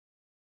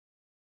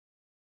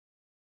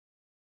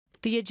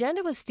The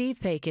Agenda with Steve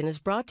Paikin is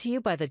brought to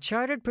you by the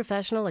Chartered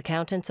Professional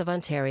Accountants of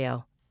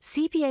Ontario.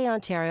 CPA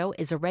Ontario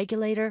is a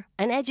regulator,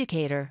 an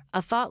educator,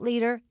 a thought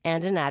leader,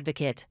 and an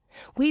advocate.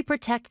 We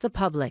protect the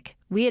public.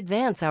 We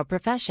advance our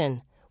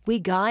profession. We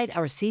guide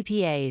our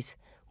CPAs.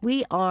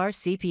 We are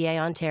CPA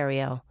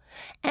Ontario.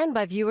 And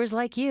by viewers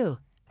like you.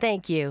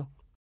 Thank you.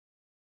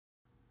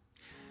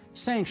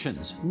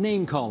 Sanctions,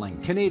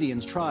 name-calling,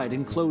 Canadians tried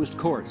in closed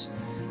courts.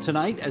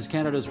 Tonight, as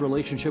Canada's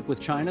relationship with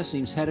China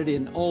seems headed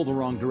in all the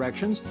wrong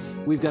directions,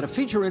 we've got a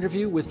feature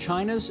interview with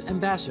China's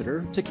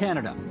ambassador to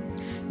Canada.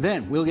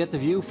 Then we'll get the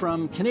view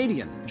from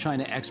Canadian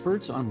China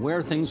experts on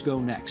where things go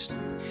next.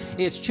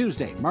 It's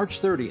Tuesday,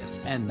 March 30th,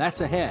 and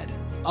that's ahead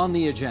on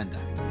the agenda.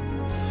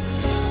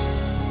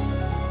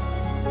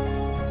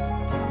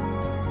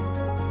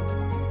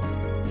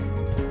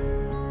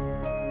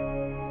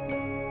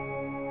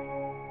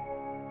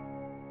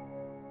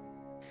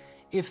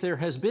 If there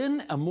has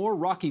been a more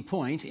rocky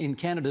point in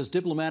Canada's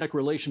diplomatic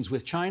relations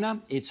with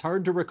China, it's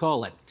hard to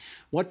recall it.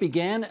 What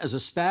began as a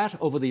spat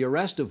over the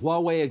arrest of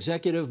Huawei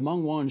executive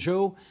Meng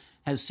Wanzhou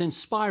has since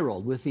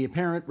spiraled with the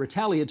apparent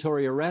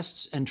retaliatory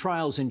arrests and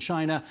trials in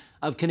China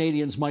of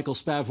Canadians Michael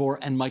Spavor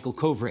and Michael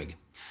Kovrig.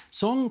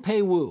 Cong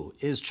Peiwu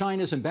is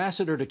China's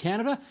ambassador to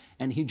Canada,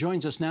 and he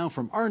joins us now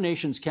from our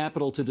nation's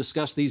capital to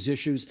discuss these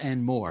issues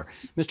and more.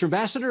 Mr.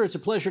 Ambassador, it's a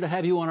pleasure to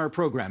have you on our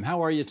program.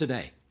 How are you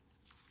today?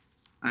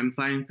 I'm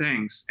fine,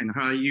 thanks. And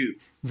how are you?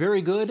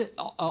 Very good.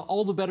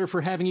 All the better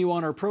for having you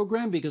on our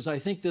program, because I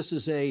think this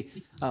is a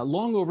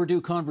long overdue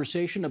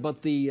conversation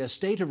about the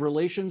state of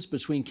relations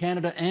between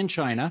Canada and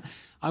China.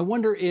 I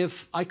wonder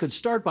if I could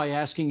start by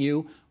asking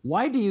you,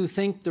 why do you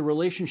think the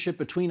relationship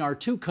between our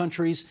two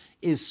countries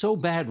is so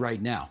bad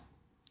right now?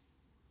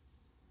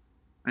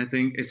 I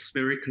think it's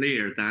very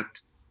clear that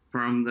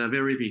from the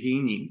very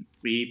beginning,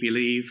 we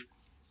believe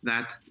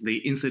that the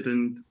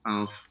incident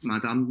of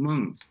Madame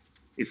Meng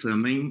is the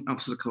main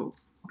obstacle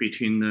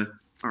between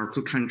our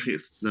two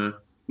countries, the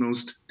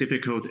most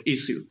difficult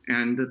issue.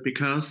 And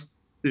because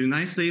the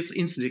United States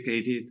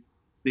instigated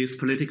this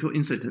political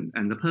incident,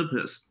 and the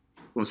purpose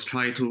was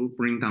try to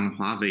bring down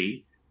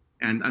Huawei,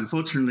 and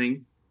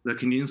unfortunately, the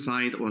Canadian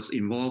side was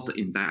involved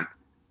in that.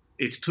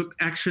 It took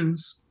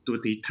actions to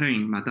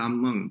detain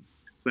Madame Meng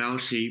while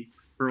she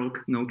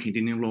broke no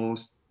Canadian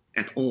laws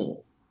at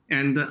all.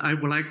 And I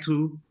would like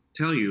to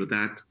tell you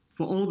that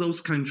for all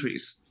those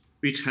countries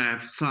which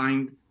have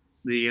signed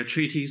the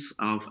treaties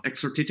of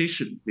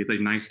extradition with the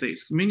United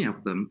States, many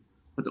of them,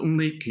 but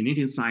only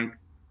Canadian side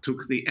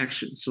took the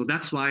action. So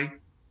that's why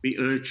we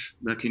urge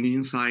the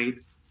Canadian side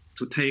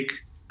to take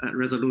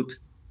resolute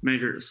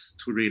measures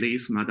to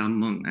release Madame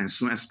Meng as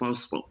soon as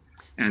possible.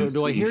 And so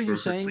do I hear you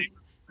saying,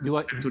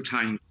 to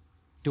China.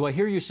 Do I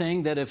hear you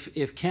saying that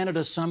if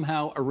Canada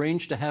somehow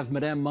arranged to have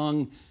Madame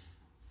Meng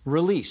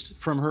released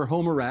from her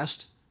home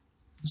arrest,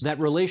 that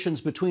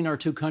relations between our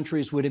two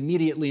countries would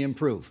immediately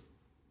improve?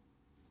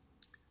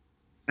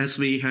 As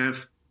we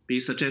have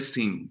been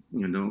suggesting,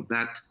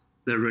 that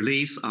the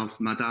release of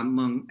Madame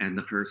Meng and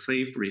her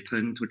safe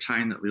return to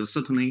China will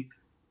certainly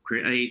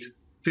create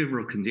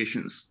favorable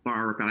conditions for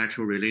our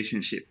bilateral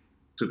relationship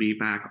to be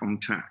back on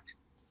track.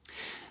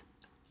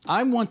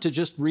 I want to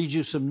just read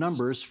you some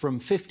numbers from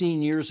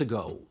 15 years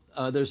ago.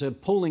 There's a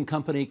polling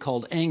company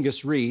called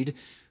Angus Reid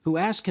who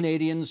asked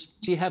Canadians,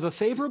 do you have a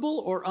favorable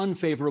or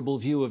unfavorable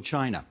view of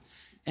China?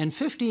 And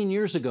 15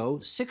 years ago,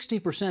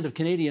 60% of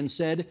Canadians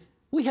said,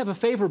 we have a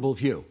favorable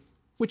view,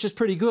 which is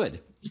pretty good.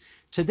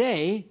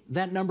 Today,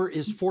 that number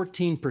is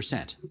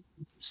 14%.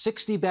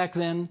 60 back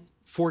then,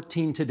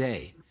 14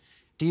 today.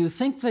 Do you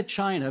think that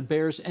China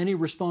bears any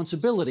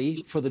responsibility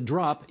for the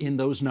drop in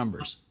those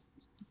numbers?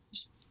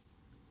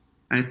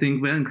 I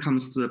think when it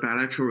comes to the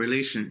bilateral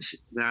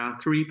relationship, there are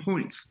 3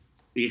 points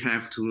we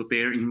have to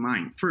bear in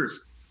mind.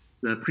 First,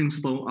 the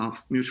principle of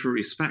mutual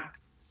respect.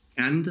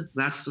 And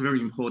that's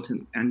very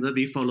important. And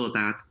we follow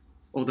that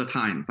all the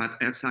time.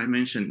 But as I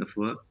mentioned,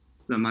 for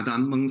the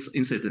Madame Meng's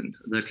incident,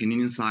 the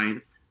Canadian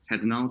side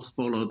had not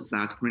followed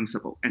that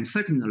principle. And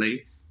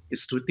secondly,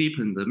 is to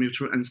deepen the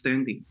mutual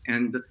understanding.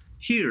 And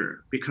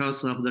here,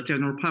 because of the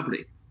general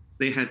public,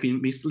 they had been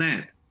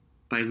misled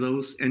by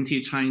those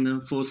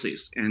anti-China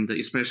forces, and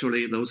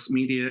especially those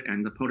media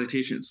and the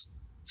politicians.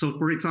 So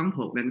for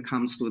example, when it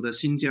comes to the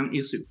Xinjiang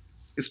issue,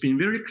 it's been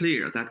very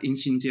clear that in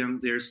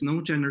Xinjiang, there's no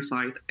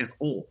genocide at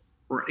all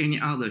or any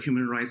other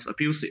human rights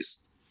abuses,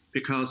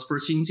 because for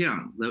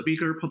Xinjiang, the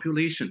Uyghur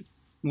population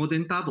more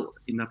than doubled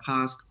in the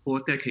past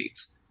 4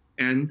 decades,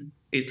 and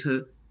it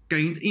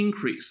gained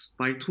increase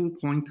by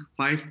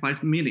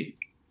 2.55 million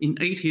in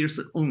 8 years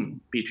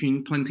alone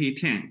between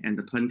 2010 and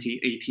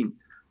 2018.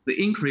 The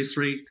increase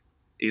rate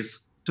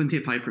is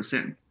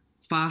 25%,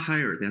 far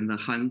higher than the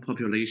Han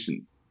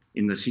population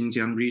in the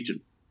Xinjiang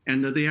region.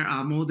 And there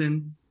are more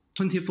than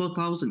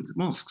 24,000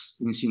 mosques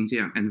in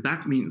Xinjiang, and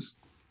that means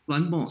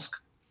one mosque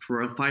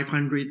for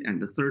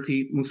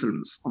 530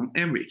 Muslims on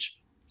average.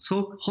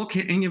 So how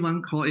can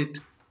anyone call it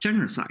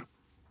genocide?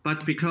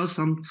 But because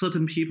some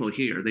certain people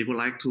here, they would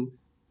like to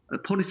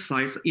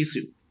politicize the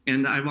issue.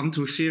 And I want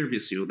to share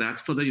with you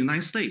that for the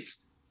United States,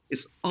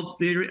 it's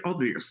very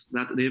obvious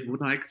that they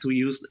would like to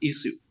use the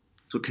issue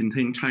to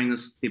contain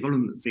China's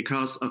development,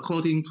 because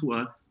according to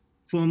a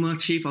former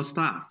chief of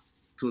staff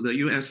to the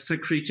U.S.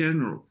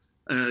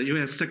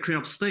 U.S. Secretary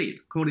of State,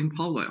 Colin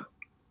Powell,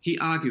 he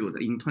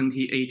argued in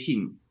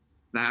 2018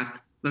 that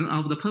one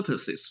of the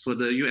purposes for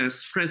the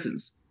U.S.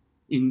 presence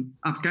in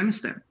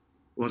Afghanistan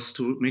was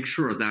to make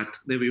sure that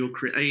they will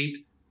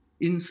create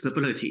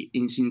instability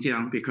in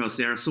Xinjiang, because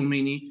there are so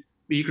many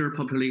bigger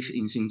population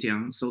in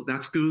Xinjiang. So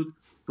that's good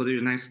for the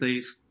United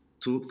States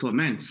to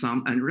foment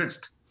some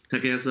unrest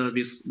together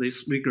with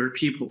these bigger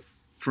people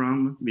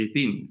from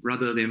within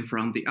rather than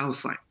from the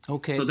outside.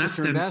 Okay, so that's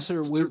Mr.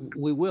 Ambassador,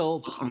 we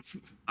will,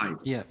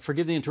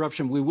 forgive the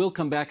interruption, we will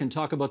come back and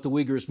talk about the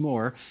Uyghurs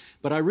more,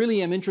 but I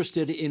really am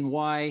interested in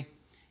why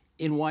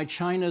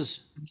China's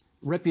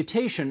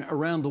reputation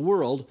around the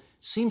world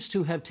seems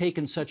to have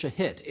taken such a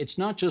hit. It's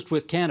not just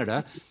with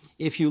Canada.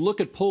 If you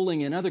look at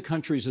polling in other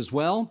countries as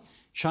well,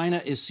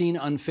 China is seen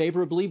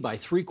unfavorably by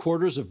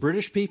 3/4 of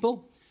British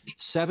people,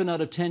 7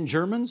 out of 10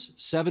 Germans,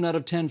 7 out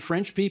of 10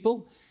 French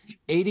people,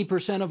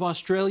 80% of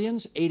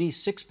Australians,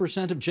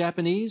 86% of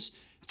Japanese,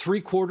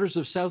 3/4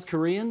 of South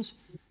Koreans.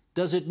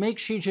 Does it make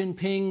Xi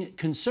Jinping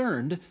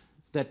concerned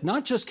that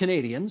not just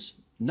Canadians,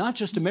 not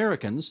just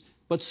Americans,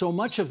 but so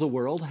much of the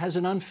world has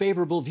an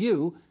unfavorable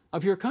view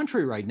of your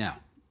country right now?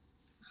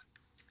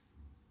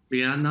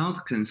 We are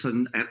not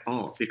concerned at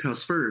all,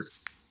 because first,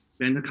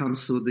 when it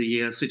comes to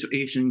the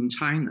situation in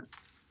China,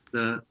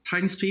 the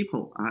Chinese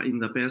people are in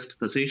the best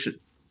position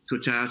to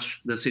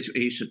judge the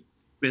situation,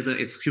 whether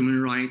it's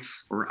human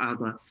rights or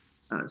other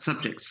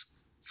subjects.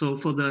 So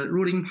for the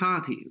ruling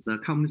party, the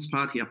Communist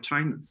Party of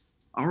China,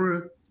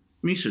 our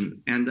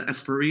mission and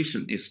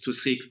aspiration is to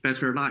seek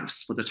better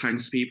lives for the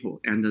Chinese people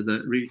and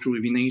the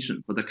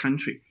rejuvenation for the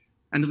country.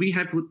 And we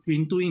have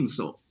been doing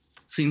so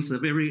since the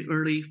very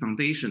early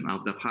foundation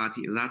of the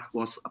party. That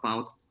was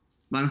about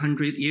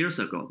 100 years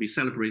ago. We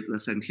celebrate the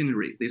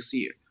centenary this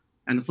year.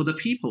 And for the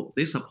people,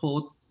 they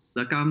support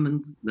the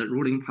government, the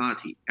ruling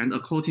party. And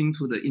according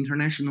to the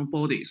international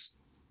bodies,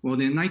 more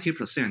than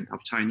 90%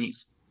 of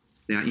Chinese,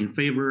 they are in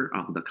favor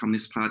of the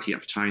Communist Party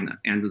of China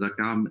and the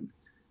government.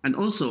 And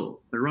also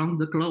around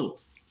the globe,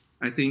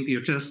 I think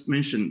you just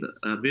mentioned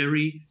a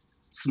very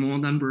small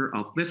number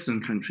of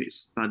Western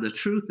countries, but the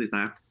truth is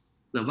that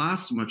the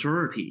vast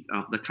majority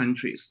of the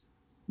countries,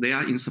 they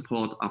are in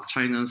support of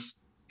China's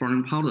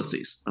foreign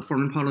policies, a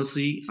foreign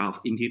policy of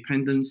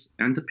independence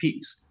and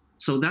peace.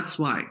 So that's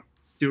why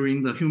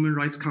during the Human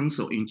Rights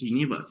Council in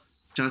Geneva,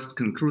 just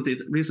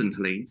concluded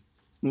recently,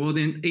 more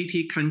than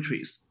 80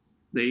 countries,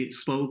 they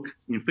spoke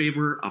in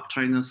favor of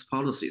China's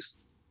policies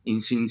in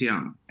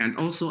Xinjiang. And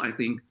also, I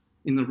think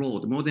in the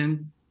world, more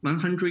than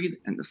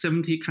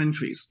 170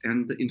 countries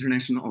and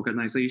international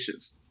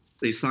organizations,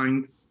 they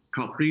signed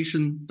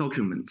cooperation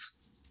documents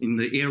in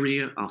the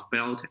area of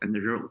Belt and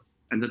Road.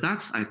 And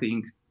that's, I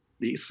think,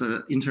 this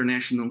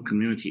international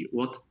community,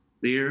 what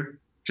their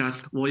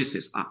just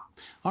voices are.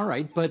 All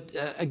right, but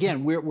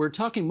again, we're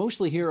talking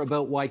mostly here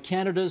about why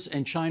Canada's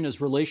and China's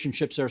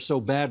relationships are so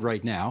bad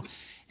right now.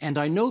 And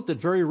I note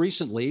that very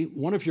recently,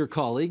 one of your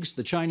colleagues,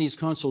 the Chinese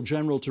Consul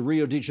General to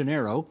Rio de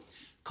Janeiro,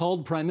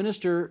 called Prime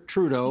Minister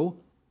Trudeau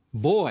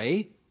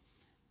boy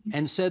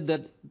and said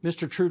that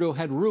Mr. Trudeau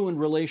had ruined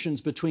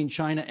relations between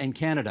China and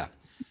Canada.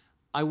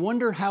 I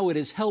wonder how it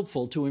is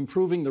helpful to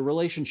improving the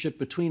relationship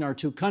between our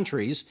two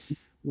countries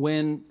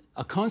when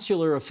a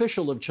consular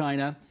official of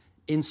China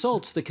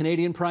insults the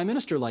Canadian Prime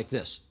Minister like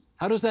this.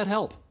 How does that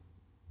help?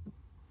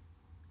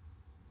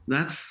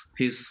 That's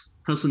his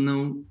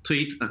personal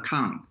tweet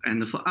account.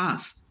 And for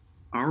us,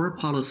 our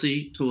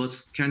policy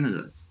towards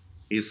Canada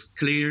is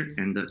clear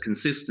and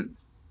consistent.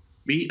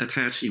 We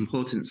attach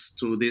importance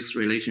to this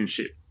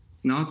relationship,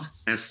 not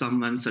as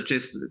someone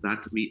suggested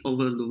that we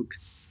overlook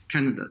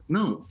Canada.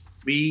 No,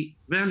 we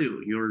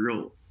value your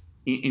role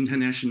in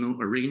international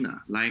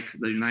arena like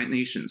the United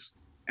Nations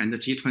and the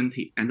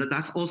G20. And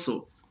that's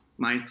also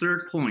my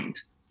third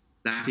point.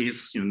 That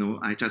is,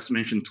 I just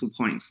mentioned 2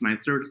 points. My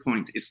third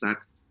point is that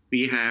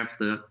we have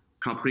the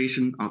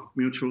cooperation of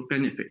mutual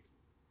benefit,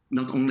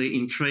 not only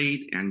in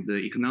trade and the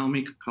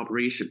economic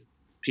cooperation,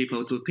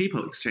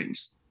 people-to-people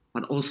exchange,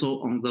 but also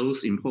on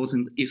those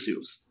important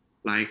issues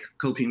like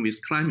coping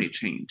with climate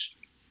change,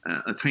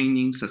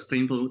 attaining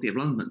sustainable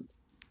development,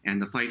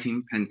 and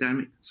fighting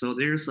pandemic. So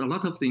there's a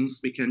lot of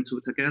things we can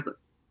do together.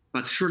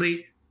 But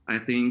surely, I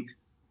think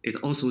it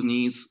also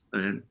needs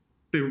a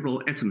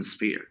favorable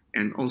atmosphere,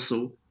 and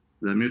also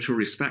the mutual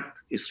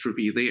respect is to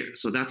be there.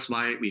 So that's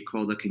why we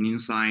call the Canadian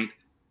side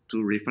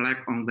to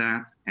reflect on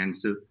that and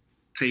to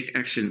take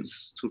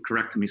actions to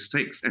correct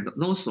mistakes. And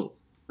also,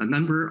 a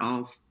number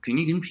of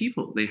Canadian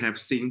people, they have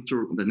seen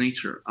through the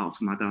nature of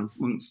Madame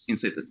Meng's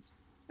incident,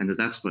 and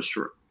that's for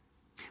sure.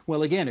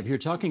 Well, again, if you're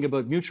talking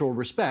about mutual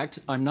respect,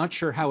 I'm not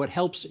sure how it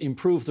helps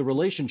improve the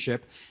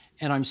relationship.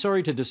 And I'm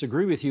sorry to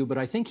disagree with you, but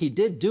I think he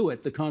did do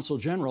it, the Consul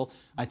General.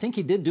 I think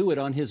he did do it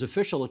on his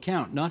official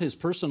account, not his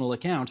personal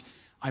account.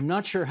 I'm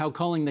not sure how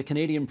calling the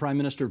Canadian Prime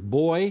Minister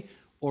boy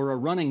or a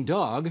running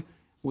dog,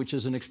 which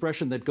is an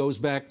expression that goes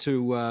back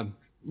to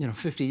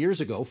 50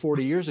 years ago,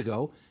 40 years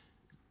ago.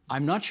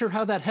 I'm not sure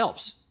how that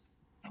helps.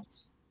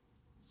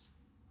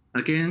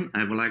 Again,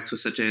 I would like to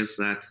suggest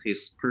that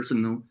his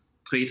personal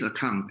Twitter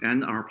account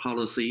and our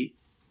policy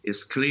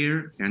is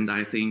clear, and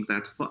I think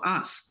that for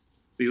us,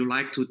 we would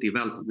like to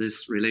develop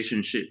this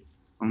relationship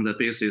on the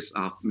basis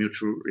of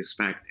mutual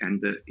respect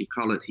and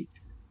equality.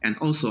 And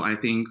also, I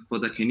think for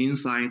the Canadian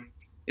side,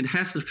 it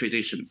has the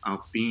tradition of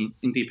being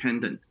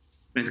independent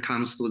when it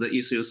comes to the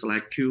issues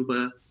like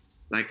Cuba,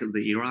 like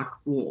the Iraq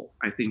War.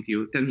 I think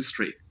you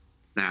demonstrate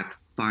that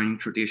fine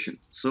tradition.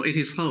 So it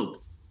is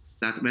hoped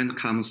that when it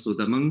comes to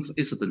the Hmong's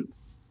incident,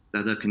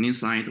 that the Canadian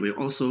side will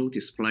also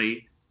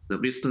display the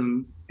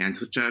wisdom and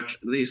to judge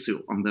the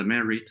issue on the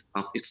merit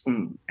of its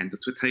own and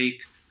to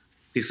take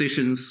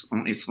decisions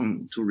on its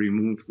own to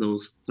remove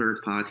those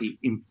third-party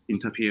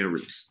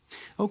interference.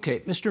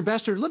 Okay, Mr.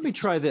 Ambassador, let me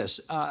try this.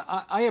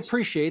 I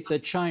appreciate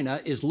that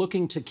China is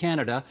looking to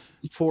Canada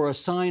for a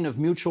sign of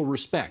mutual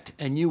respect,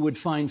 and you would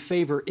find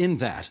favor in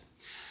that.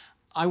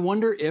 I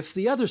wonder if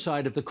the other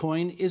side of the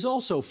coin is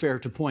also fair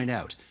to point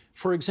out.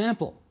 For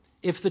example,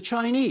 if the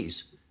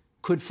Chinese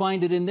could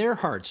find it in their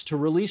hearts to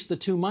release the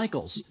two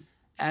Michaels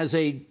as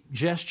a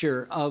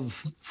gesture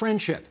of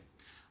friendship,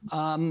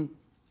 and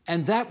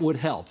that would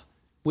help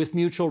with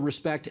mutual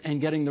respect and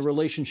getting the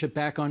relationship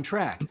back on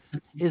track.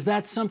 Is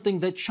that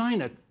something that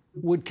China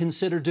would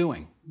consider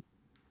doing?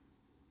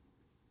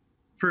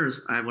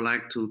 First, I would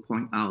like to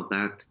point out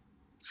that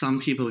some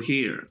people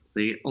here,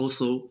 they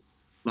also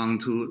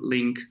want to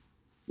link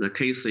the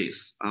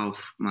cases of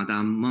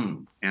Madame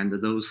Meng and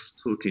those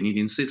two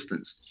Canadian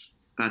citizens.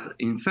 But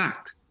in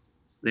fact,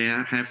 they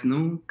have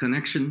no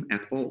connection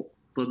at all.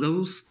 For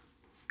those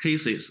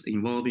cases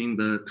involving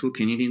the two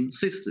Canadian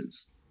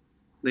citizens,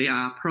 they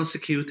are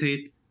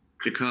prosecuted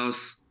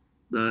because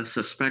the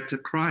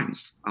suspected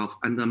crimes of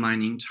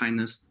undermining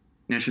China's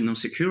national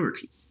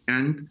security.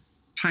 And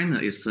China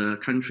is a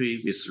country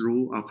with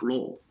rule of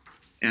law,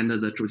 and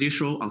the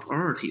judicial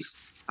authorities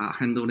are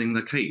handling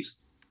the case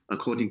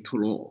according to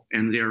law,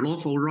 and their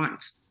lawful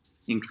rights,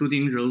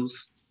 including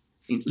those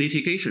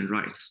litigation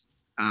rights,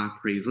 are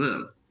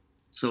preserved.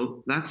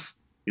 So that's,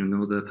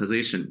 the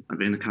position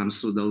when it comes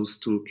to those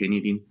two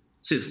Canadian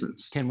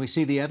citizens. Can we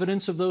see the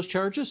evidence of those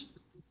charges?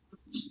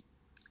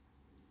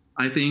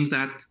 I think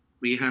that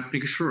we have to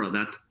make sure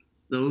that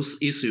those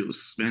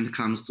issues, when it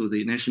comes to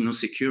the national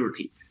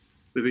security,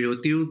 we will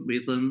deal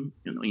with them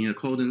in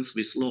accordance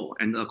with law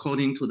and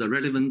according to the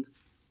relevant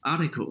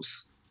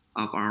articles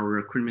of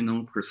our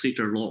criminal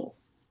procedure law.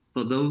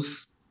 For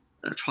those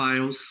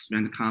trials,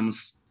 when it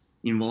comes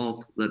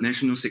involve the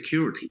national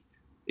security,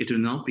 it will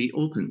not be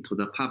open to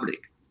the public.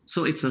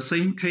 So it's the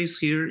same case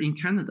here in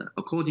Canada.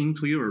 According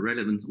to your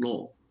relevant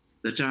law,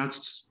 the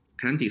judges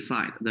can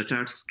decide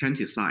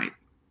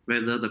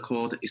whether the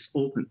court is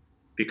open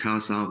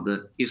because of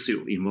the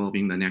issue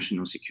involving the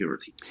national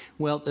security.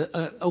 Well,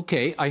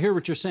 okay, I hear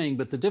what you're saying,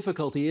 but the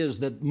difficulty is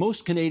that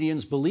most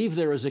Canadians believe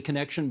there is a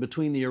connection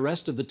between the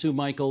arrest of the two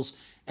Michaels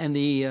and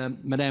the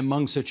Madame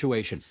Meng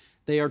situation.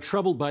 They are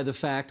troubled by the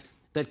fact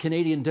that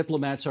Canadian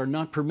diplomats are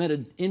not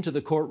permitted into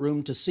the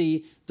courtroom to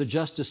see the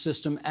justice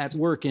system at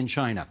work in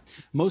China.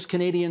 Most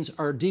Canadians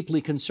are deeply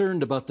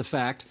concerned about the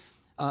fact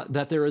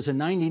that there is a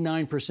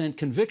 99%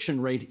 conviction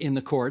rate in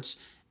the courts,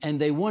 and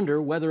they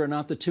wonder whether or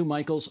not the two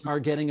Michaels are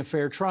getting a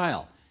fair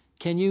trial.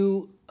 Can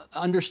you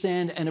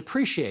understand and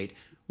appreciate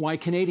why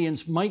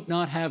Canadians might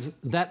not have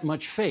that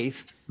much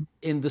faith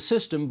in the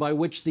system by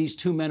which these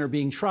two men are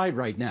being tried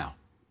right now?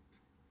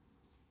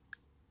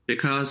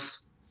 Because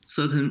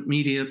certain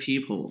media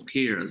people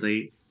here,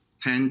 they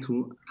tend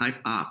to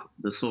hype up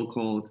the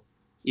so-called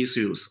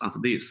issues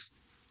of this,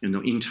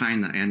 in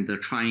China, and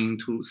trying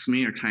to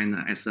smear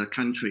China as a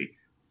country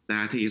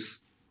that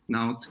is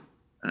not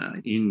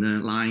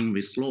in line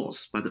with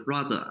laws. But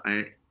rather,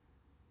 I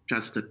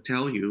just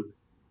tell you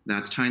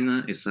that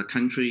China is a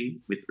country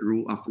with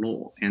rule of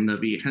law, and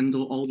we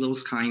handle all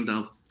those kind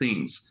of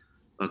things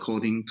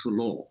according to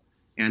law,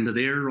 and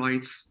their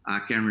rights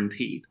are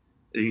guaranteed,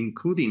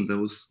 including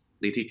those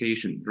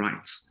litigation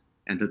rights,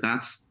 and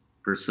that's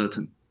for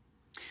certain.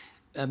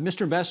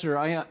 Mr. Ambassador,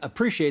 I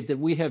appreciate that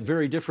we have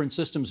very different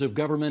systems of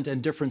government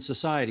and different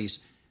societies,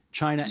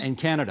 China and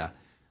Canada.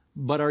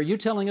 But are you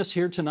telling us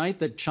here tonight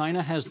that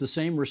China has the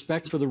same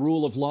respect for the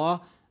rule of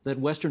law that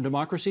Western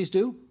democracies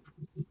do?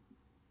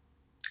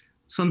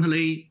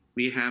 Certainly,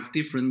 we have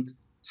different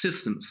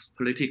systems,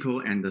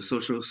 political and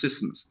social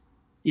systems.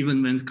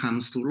 Even when it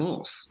comes to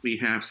laws, we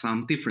have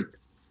some different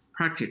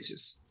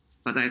practices.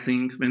 But I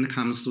think when it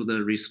comes to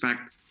the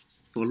respect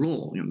for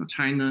law,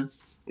 China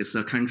is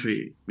a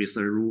country with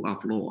a rule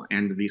of law,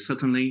 and we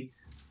certainly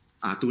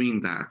are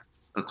doing that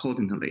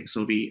accordingly.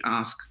 So we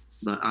ask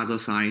the other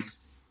side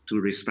to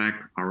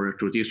respect our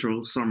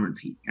judicial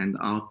sovereignty and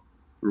our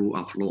rule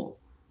of law.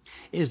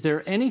 Is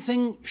there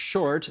anything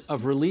short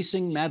of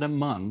releasing Madame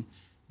Meng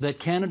that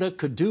Canada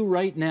could do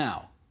right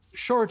now,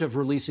 short of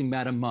releasing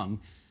Madame Meng,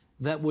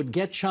 that would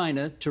get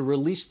China to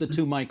release the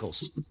two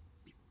Michaels?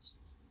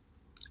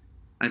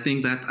 I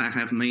think that I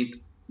have made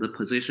the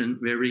position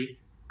very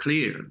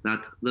clear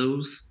that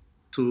those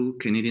two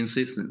Canadian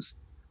citizens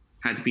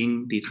had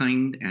been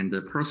detained and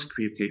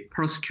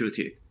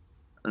prosecuted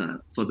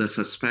for the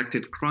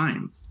suspected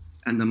crime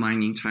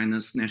undermining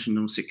China's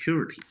national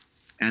security.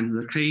 And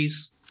the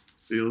case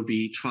will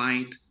be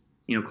tried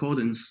in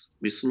accordance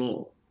with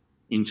law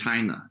in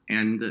China,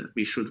 and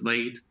we should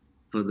wait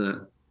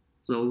for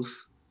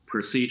those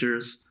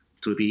procedures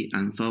to be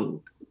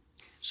unfolded.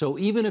 So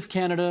even if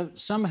Canada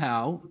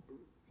somehow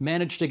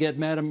managed to get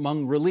Madame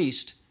Meng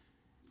released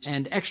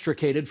and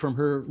extricated from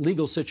her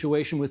legal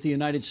situation with the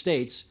United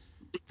States,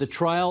 the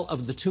trial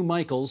of the two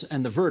Michaels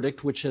and the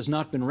verdict, which has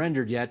not been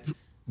rendered yet,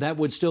 that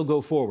would still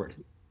go forward.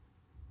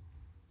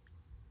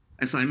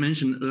 As I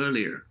mentioned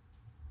earlier,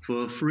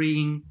 for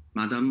freeing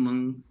Madame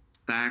Meng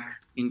back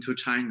into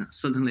China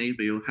certainly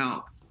will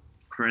help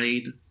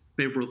create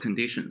favorable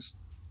conditions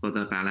for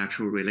the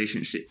bilateral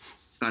relationship.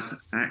 But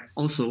I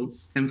also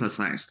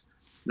emphasized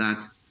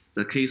that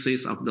the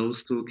cases of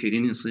those two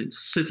Canadian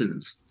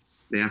citizens,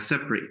 they are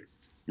separate,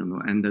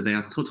 and they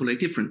are totally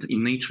different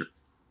in nature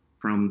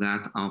from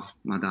that of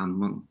Madame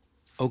Meng.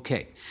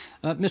 Okay.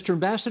 Mr.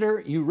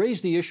 Ambassador, you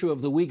raised the issue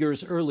of the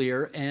Uyghurs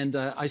earlier, and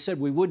I said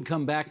we would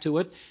come back to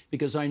it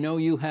because I know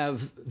you have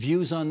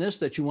views on this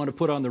that you want to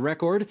put on the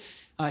record.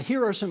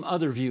 Here are some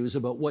other views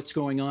about what's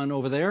going on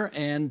over there,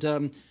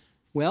 and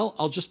well,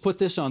 I'll just put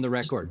this on the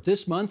record.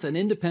 This month, an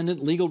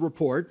independent legal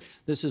report,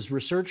 this is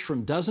research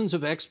from dozens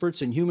of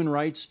experts in human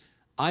rights,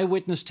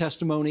 eyewitness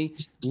testimony,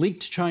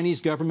 leaked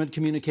Chinese government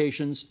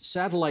communications,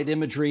 satellite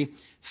imagery,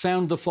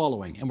 found the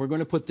following, and we're going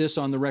to put this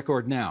on the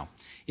record now.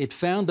 It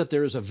found that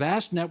there is a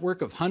vast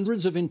network of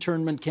hundreds of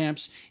internment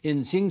camps in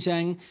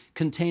Xinjiang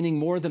containing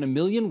more than 1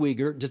 million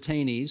Uyghur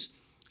detainees.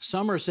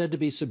 Some are said to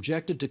be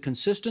subjected to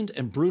consistent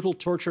and brutal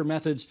torture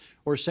methods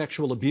or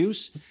sexual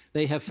abuse.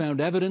 They have found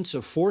evidence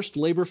of forced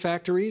labor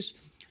factories.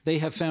 They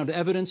have found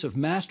evidence of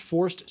mass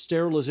forced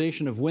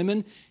sterilization of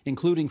women,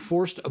 including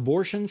forced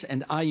abortions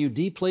and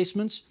IUD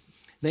placements.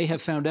 They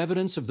have found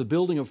evidence of the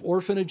building of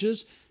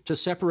orphanages to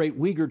separate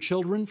Uyghur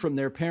children from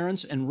their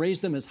parents and raise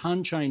them as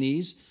Han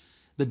Chinese,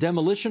 the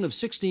demolition of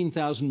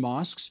 16,000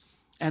 mosques,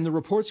 and the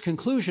report's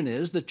conclusion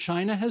is that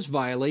China has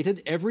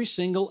violated every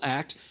single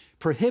act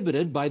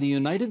prohibited by the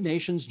United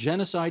Nations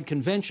Genocide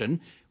Convention,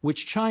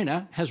 which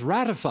China has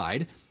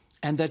ratified,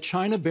 and that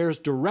China bears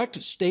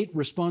direct state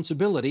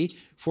responsibility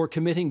for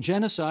committing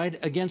genocide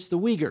against the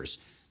Uyghurs.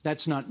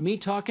 That's not me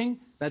talking.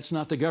 That's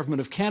not the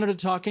government of Canada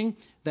talking.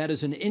 That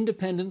is an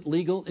independent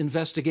legal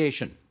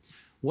investigation.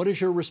 What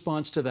is your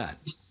response to that?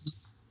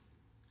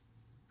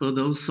 For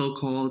those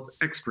so-called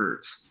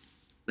experts,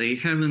 they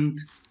haven't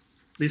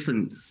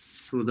listened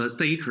to the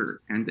data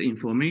and the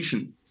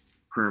information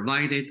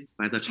provided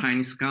by the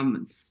Chinese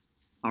government,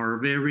 are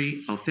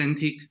very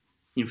authentic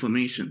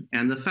information.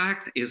 And the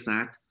fact is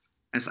that,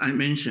 as I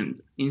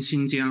mentioned, in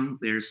Xinjiang,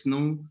 there's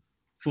no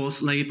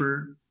forced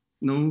labor,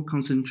 no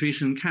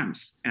concentration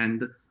camps,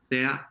 and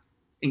they are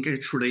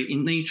actually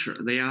in nature.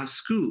 They are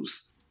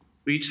schools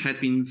which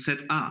had been set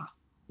up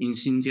in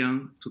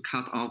Xinjiang to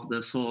cut off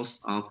the source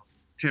of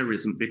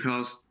terrorism,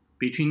 because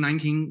between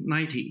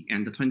 1990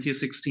 and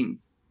 2016,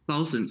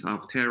 thousands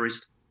of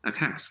terrorist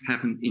attacks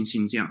happened in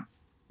Xinjiang,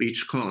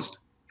 which caused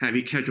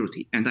heavy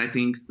casualty. And I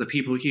think the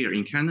people here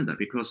in Canada,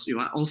 because you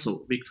are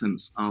also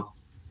victims of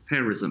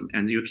terrorism,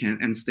 and you can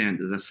understand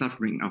the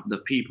suffering of the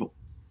people.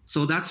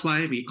 So that's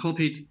why we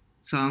copied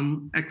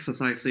some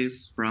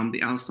exercises from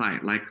the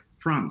outside, like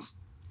France,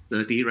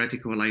 the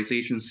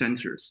de-radicalization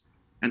centers.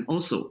 And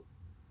also,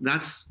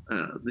 that's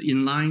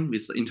in line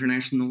with the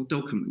international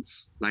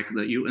documents, like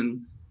the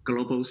UN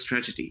Global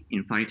Strategy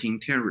in fighting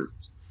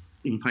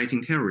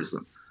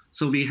terrorism.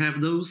 So we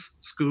have those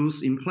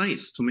schools in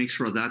place to make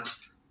sure that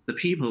the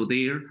people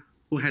there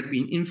who had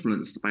been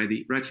influenced by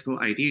the radical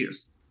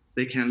ideas,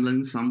 they can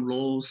learn some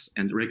laws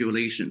and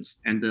regulations,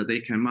 and they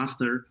can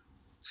master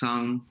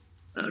some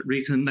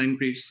written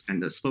language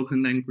and the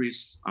spoken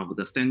language of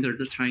the standard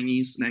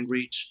Chinese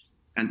language,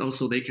 and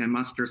also they can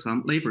master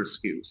some labor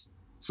skills.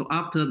 So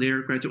after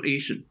their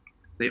graduation,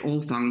 they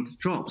all found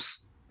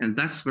jobs, and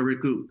that's very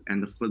good,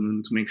 and for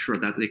them to make sure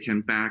that they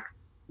can back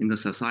in the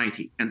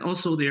society. And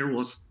also there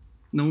was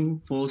no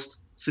forced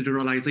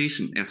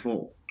sterilization at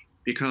all,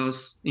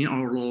 because in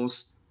our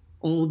laws,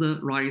 all the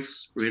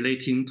rights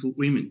relating to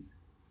women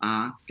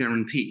are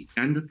guaranteed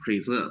and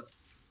preserved.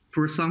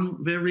 For some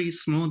very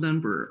small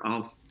number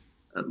of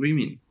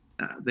women,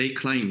 they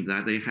claimed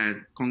that they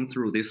had gone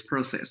through this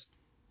process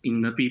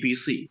in the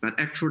BBC, but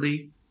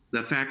actually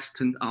the facts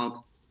turned out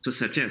to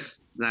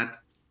suggest that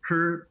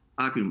her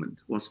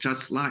argument was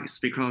just lies,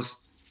 because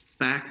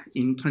back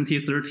in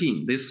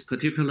 2013, this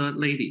particular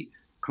lady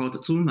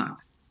called Zuma,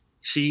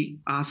 she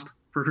asked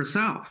for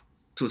herself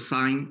to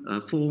sign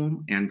a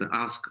form and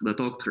ask the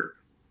doctor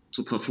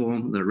to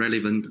perform the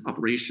relevant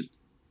operation.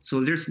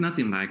 So there's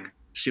nothing like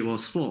she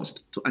was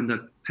forced to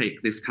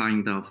undertake this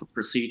kind of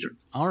procedure.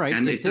 All right,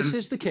 and if this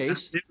is the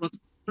case, there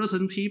was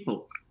certain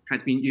people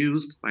had been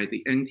used by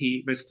the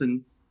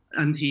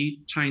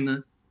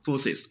anti-China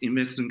forces in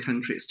Western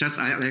countries, just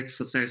as I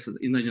exercised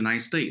in the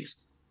United States,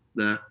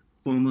 the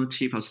former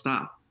chief of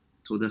staff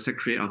to the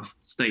Secretary of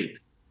State,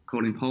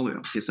 Colin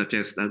Powell. He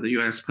suggests that the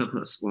U.S.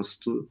 purpose was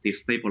to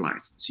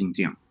destabilize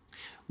Xinjiang.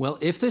 Well,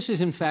 if this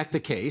is in fact the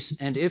case,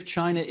 and if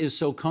China is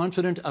so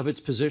confident of its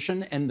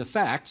position and the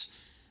facts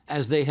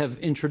as they have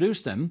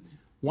introduced them,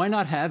 why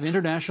not have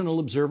international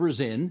observers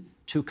in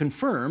to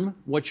confirm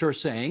what you're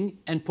saying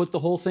and put the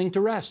whole thing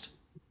to rest?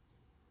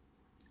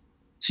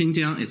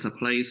 Xinjiang is a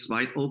place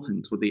wide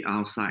open to the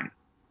outside.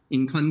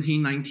 In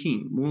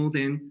 2019, more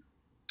than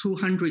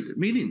 200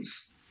 million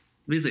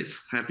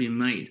visits have been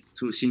made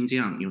to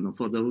Xinjiang,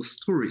 for those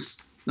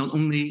tourists, not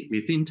only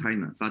within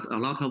China, but a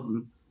lot of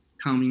them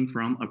coming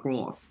from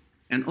abroad.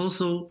 And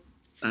also,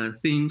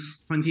 since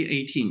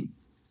 2018,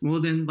 more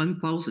than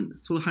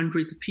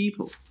 1,200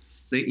 people,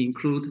 they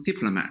include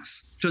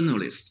diplomats,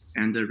 journalists,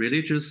 and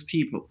religious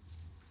people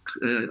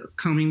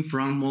coming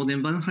from more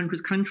than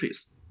 100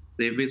 countries.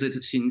 They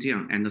visited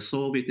Xinjiang and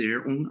saw with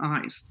their own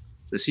eyes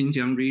the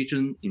Xinjiang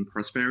region in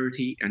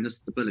prosperity and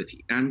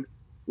stability. And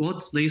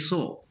what they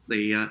saw,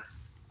 they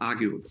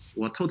argued,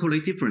 were totally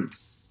different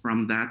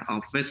from that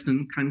of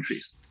Western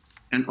countries.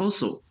 And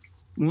also,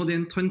 more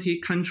than 20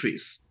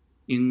 countries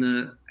in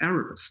the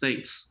Arab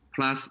states,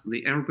 plus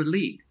the Arab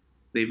League,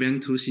 they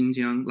went to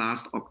Xinjiang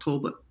last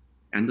October.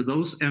 And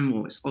those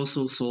envoys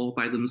also saw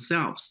by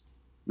themselves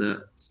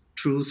the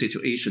true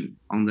situation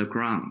on the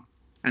ground.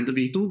 And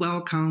we do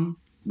welcome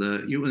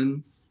the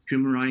UN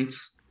Human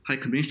Rights High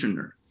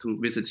Commissioner to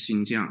visit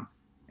Xinjiang.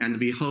 And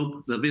we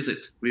hope the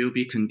visit will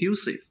be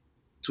conducive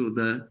to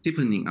the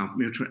deepening of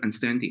mutual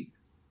understanding,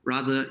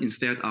 rather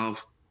instead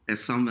of,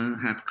 as someone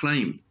have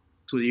claimed,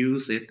 to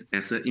use it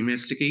as an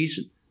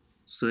investigation,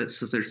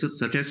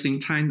 suggesting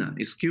China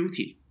is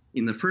guilty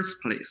in the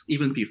first place,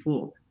 even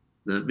before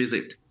the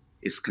visit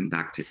is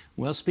conducted.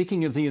 Well,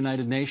 speaking of the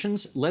United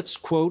Nations, let's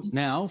quote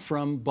now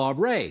from Bob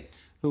Rae,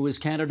 who is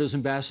Canada's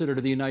ambassador to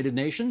the United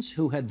Nations,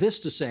 who had this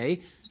to say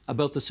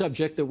about the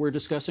subject that we're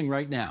discussing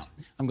right now.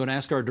 I'm going to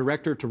ask our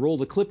director to roll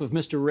the clip of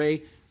Mr.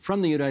 Rae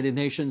from the United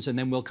Nations, and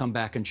then we'll come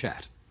back and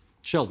chat.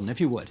 Sheldon, if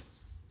you would.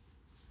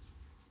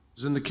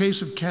 In the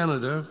case of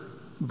Canada,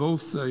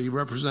 both the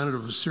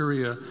representative of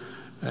Syria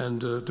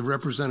and the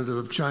representative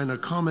of China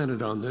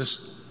commented on this.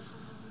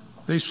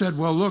 They said,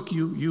 well, look,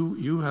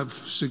 you have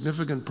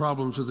significant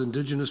problems with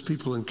Indigenous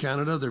people in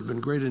Canada. There have been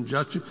great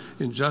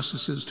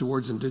injustices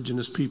towards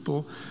Indigenous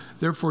people.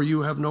 Therefore,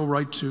 you have no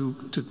right to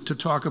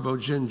talk about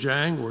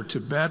Xinjiang or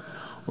Tibet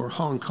or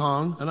Hong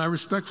Kong. And I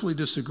respectfully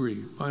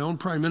disagree. My own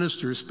Prime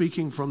Minister,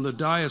 speaking from the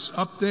dais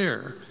up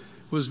there,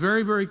 was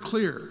very, very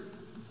clear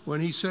when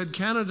he said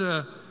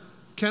Canada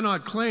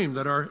cannot claim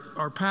that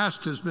our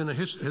past has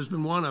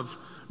been one of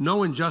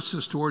no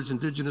injustice towards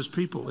Indigenous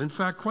people. In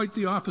fact, quite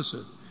the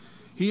opposite.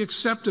 He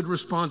accepted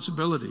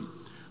responsibility.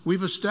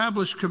 We've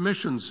established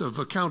commissions of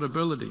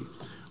accountability.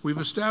 We've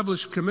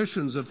established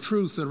commissions of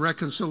truth and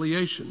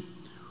reconciliation.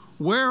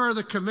 Where are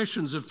the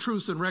commissions of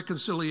truth and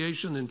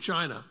reconciliation in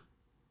China?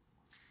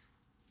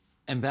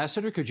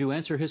 Ambassador, could you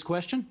answer his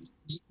question?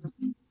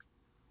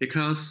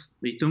 Because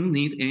we don't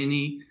need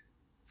any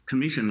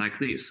commission like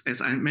this.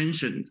 As I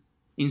mentioned,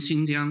 in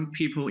Xinjiang,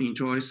 people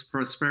enjoy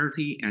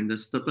prosperity and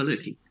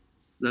stability.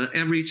 The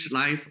average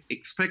life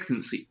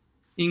expectancy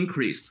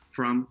increased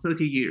from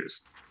 30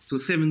 years to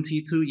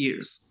 72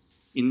 years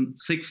in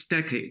 6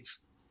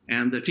 decades.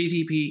 And the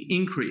GDP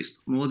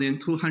increased more than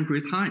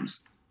 200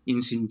 times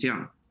in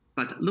Xinjiang.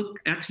 But look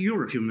at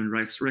your human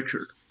rights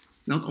record.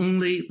 Not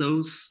only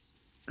those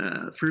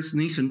First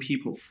Nation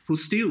people who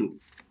still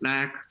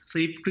lack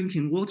safe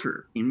drinking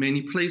water in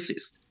many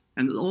places,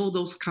 and all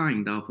those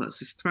kind of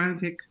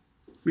systematic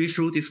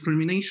racial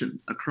discrimination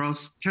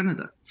across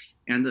Canada,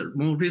 and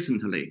more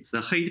recently,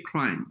 the hate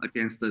crime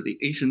against the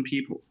Asian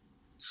people.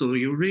 So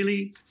you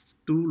really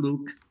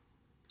do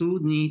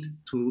need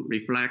to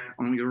reflect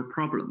on your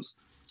problems.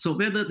 So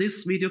whether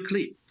this video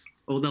clip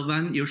or the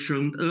one you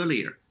showed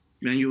earlier,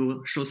 when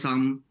you show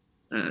some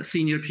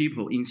senior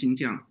people in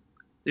Xinjiang,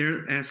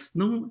 there is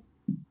no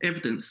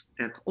evidence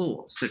at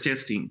all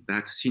suggesting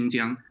that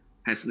Xinjiang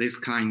has this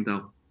kind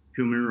of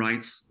human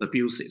rights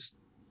abuses,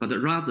 but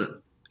rather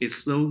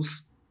it's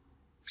those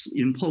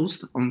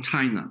imposed on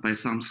China by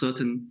some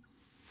certain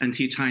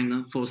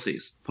anti-China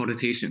forces,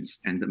 politicians,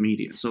 and the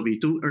media. So we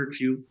do urge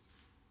you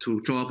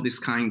to drop this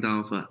kind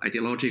of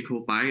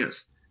ideological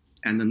bias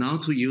and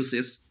not to use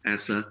this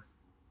as a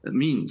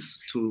means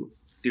to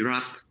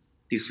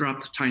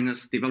disrupt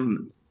China's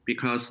development,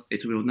 because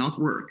it will not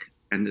work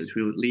and it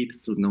will lead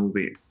to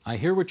nowhere. I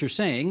hear what you're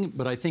saying,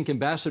 but I think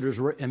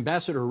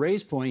Ambassador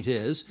Rae's point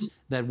is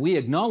that we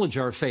acknowledge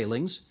our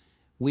failings.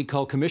 We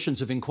call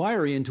commissions of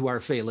inquiry into our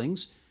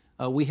failings.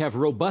 We have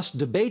robust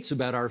debates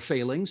about our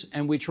failings,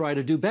 and we try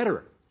to do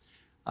better.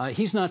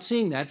 He's not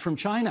seeing that from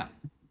China.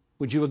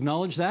 Would you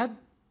acknowledge that?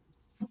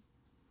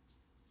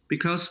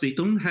 Because we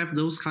don't have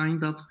those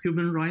kind of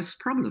human rights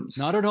problems.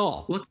 Not at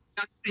all. What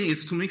we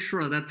is to make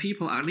sure that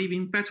people are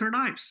living better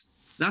lives.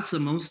 That's the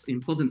most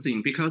important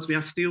thing, because we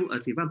are still a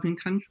developing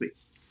country.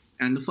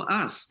 And for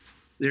us,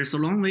 there's a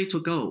long way to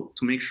go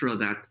to make sure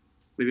that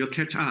we will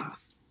catch up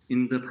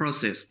in the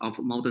process of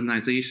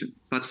modernization.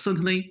 But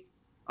certainly,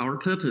 our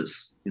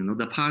purpose,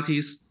 the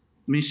party's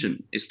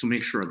mission is to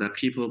make sure that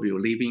people will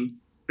living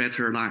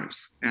better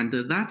lives. And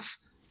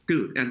that's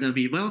good. And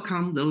we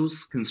welcome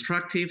those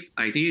constructive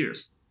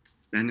ideas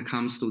when it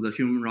comes to the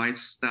human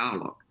rights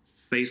dialogue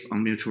based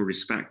on mutual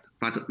respect.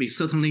 But we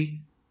certainly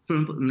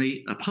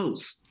firmly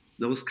oppose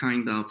those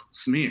kind of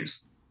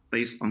smears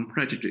based on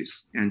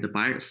prejudice and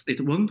bias. It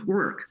won't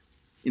work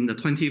in the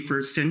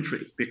 21st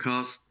century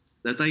because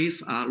the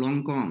days are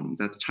long gone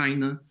that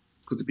China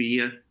could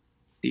be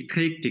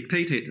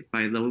dictated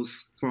by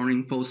those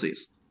foreign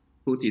forces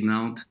who did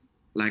not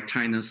like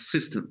China's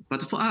system.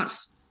 But for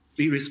us,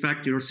 we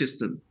respect your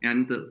system,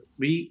 and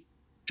we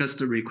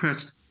just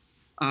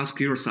ask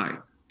your side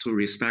to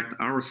respect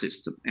our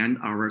system and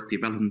our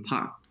development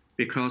path,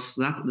 because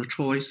that's the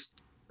choice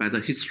by the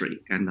history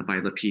and by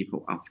the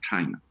people of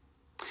China.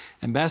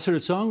 Ambassador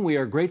Cong, we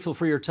are grateful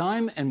for your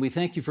time, and we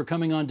thank you for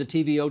coming on to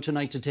TVO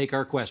tonight to take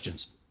our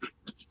questions.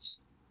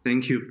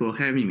 Thank you for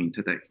having me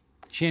today.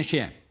 谢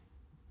谢。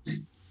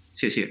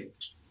谢谢。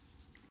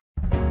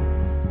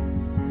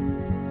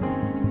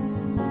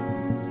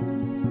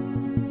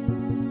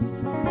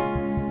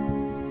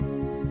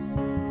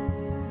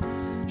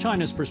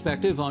China's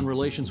perspective on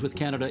relations with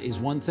Canada is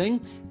one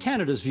thing.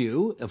 Canada's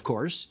view, of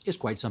course, is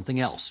quite something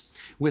else.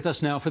 With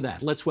us now for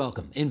that, let's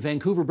welcome, in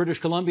Vancouver, British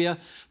Columbia,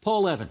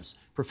 Paul Evans,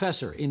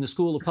 professor in the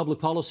School of Public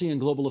Policy and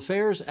Global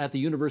Affairs at the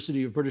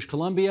University of British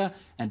Columbia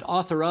and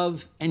author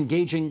of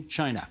Engaging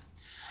China.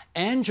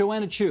 And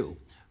Joanna Chu,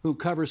 who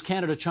covers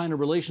Canada-China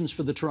relations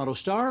for the Toronto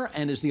Star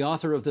and is the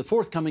author of the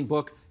forthcoming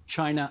book,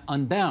 China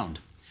Unbound.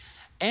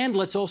 And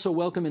let's also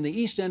welcome in the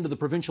east end of the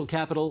provincial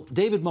capital,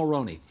 David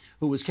Mulroney,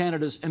 who was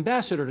Canada's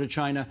ambassador to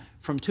China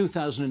from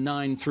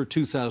 2009 through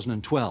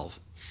 2012.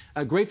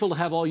 Grateful to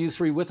have all you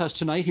three with us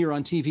tonight here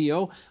on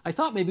TVO. I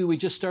thought maybe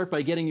we'd just start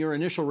by getting your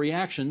initial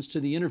reactions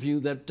to the interview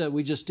that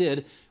we just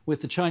did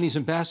with the Chinese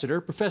ambassador.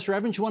 Professor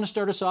Evans, you want to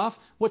start us off?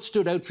 What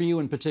stood out for you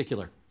in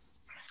particular?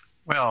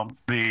 Well,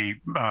 the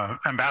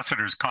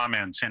ambassador's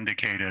comments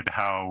indicated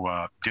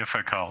how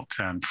difficult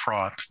and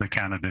fraught the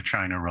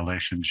Canada-China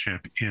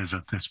relationship is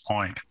at this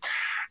point.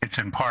 It's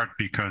in part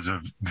because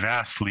of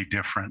vastly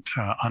different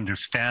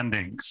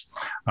understandings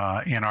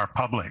in our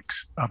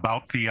publics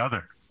about the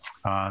other.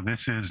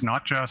 This is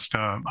not just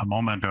a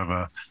moment of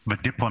a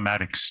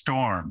diplomatic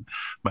storm,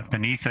 but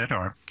beneath it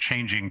are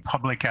changing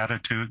public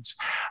attitudes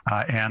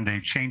and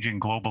a changing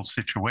global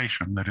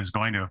situation that is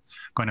going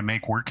to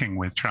make working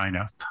with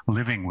China,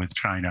 living with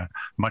China,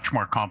 much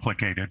more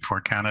complicated for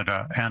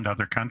Canada and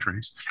other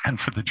countries, and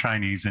for the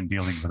Chinese in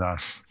dealing with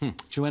us.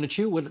 Joanna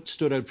Chu, what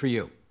stood out for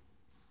you?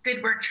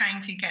 Good work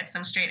trying to get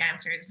some straight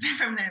answers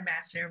from the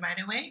ambassador, by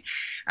the way.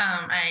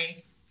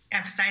 I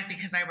emphasize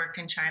because I worked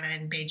in China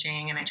in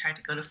Beijing, and I tried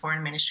to go to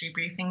foreign ministry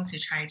briefings to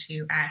try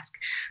to ask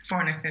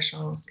foreign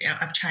officials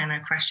of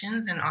China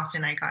questions, and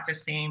often I got the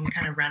same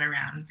kind of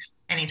runaround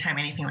anytime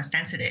anything was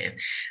sensitive.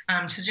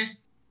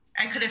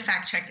 I could have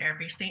fact-checked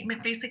every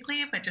statement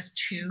basically, but just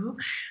two.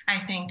 I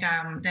think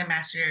the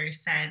ambassador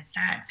said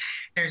that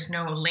there's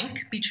no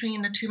link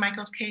between the two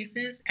Michaels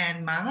cases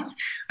and Meng,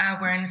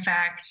 where in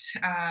fact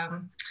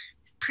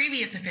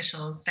previous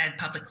officials said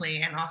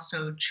publicly, and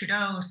also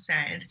Trudeau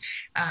said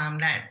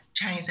that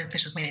Chinese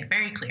officials made it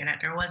very clear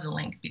that there was a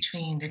link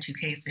between the two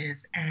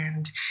cases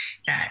and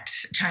that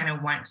China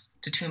wants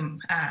the two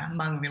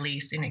Meng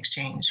released in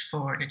exchange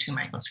for the two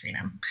Michaels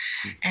freedom.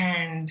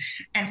 And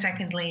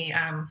secondly,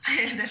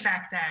 the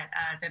fact that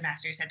the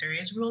ambassador said there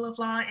is rule of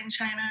law in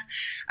China.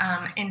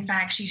 In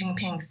fact, Xi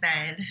Jinping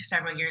said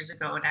several years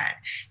ago that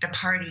the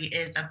party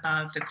is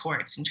above the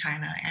courts in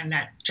China, and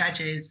that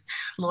judges,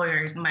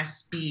 lawyers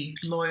must be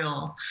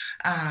loyal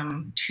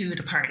to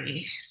the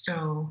party.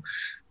 So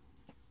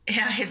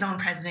his own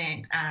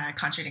president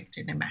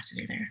contradicted the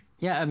ambassador there.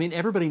 Yeah, I mean,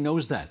 everybody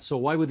knows that. So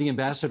why would the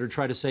ambassador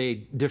try to say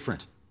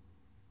different?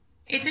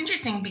 It's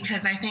interesting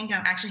because I think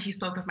actually he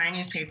spoke with my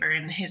newspaper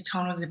and his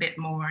tone was a bit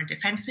more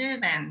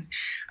defensive and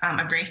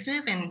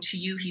abrasive. And to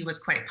you, he was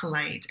quite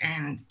polite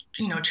and,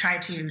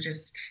 tried to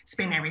just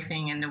spin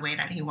everything in the way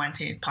that he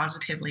wanted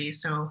positively.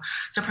 So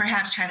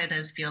perhaps China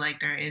does feel like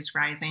there is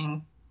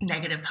rising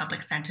negative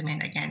public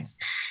sentiment against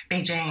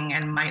Beijing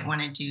and might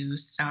want to do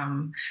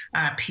some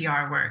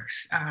PR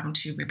works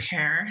to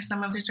repair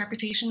some of this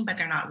reputation, but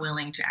they're not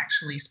willing to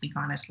actually speak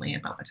honestly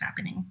about what's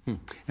happening.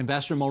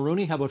 Ambassador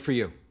Mulroney, how about for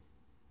you?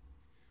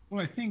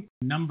 Well, I think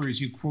the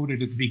numbers you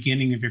quoted at the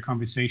beginning of your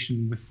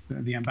conversation with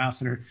the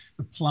ambassador,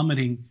 the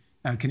plummeting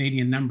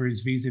Canadian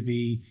numbers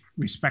vis-a-vis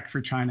respect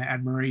for China,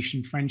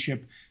 admiration,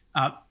 friendship,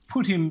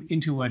 put him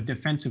into a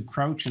defensive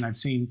crouch. And I've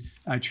seen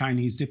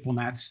Chinese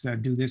diplomats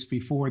do this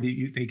before.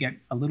 They get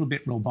a little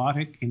bit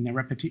robotic in their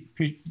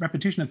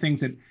repetition of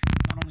things that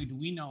not only do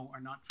we know are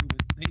not true,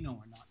 but they know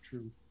are not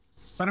true.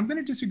 But I'm going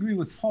to disagree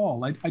with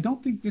Paul. I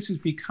don't think this is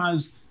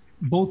because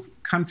both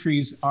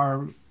countries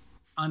are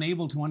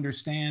unable to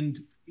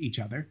understand each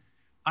other.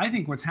 I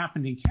think what's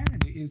happened in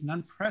Canada is an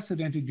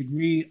unprecedented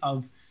degree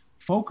of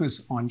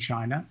focus on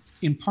China,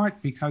 in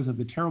part because of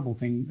the terrible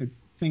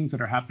things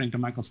that are happening to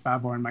Michael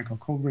Spavor and Michael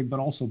Kovrig, but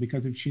also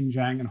because of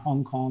Xinjiang and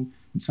Hong Kong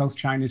and South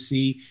China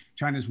Sea,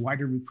 China's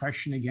wider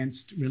repression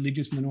against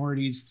religious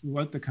minorities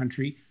throughout the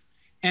country.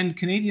 And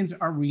Canadians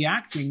are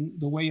reacting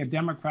the way a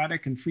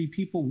democratic and free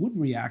people would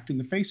react in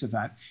the face of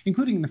that,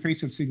 including in the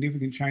face of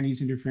significant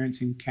Chinese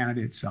interference in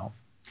Canada itself.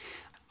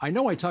 I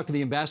know I talked to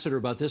the ambassador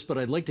about this, but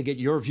I'd like to get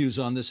your views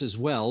on this as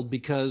well,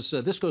 because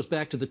this goes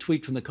back to the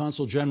tweet from the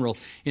Consul General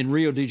in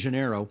Rio de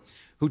Janeiro,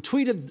 who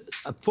tweeted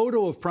a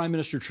photo of Prime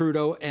Minister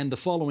Trudeau and the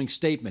following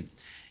statement.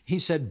 He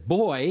said,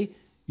 "Boy,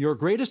 your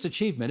greatest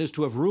achievement is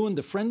to have ruined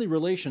the friendly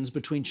relations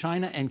between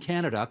China and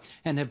Canada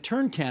and have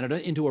turned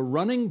Canada into a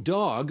running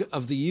dog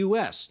of the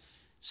U.S.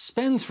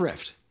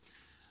 Spendthrift."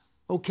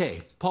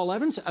 Okay, Paul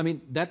Evans, I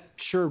mean, that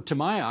sure, to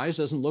my eyes,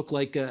 doesn't look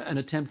like an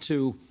attempt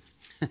to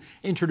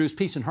introduce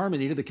peace and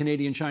harmony to the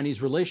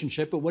Canadian-Chinese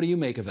relationship, but what do you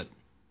make of it?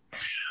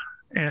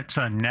 It's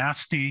a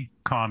nasty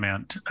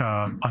comment,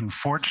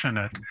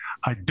 unfortunate.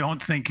 I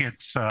don't think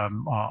it's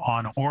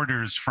on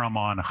orders from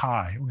on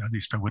high. At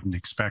least I wouldn't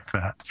expect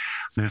that.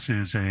 This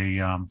is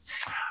a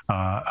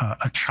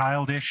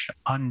childish,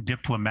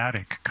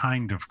 undiplomatic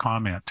kind of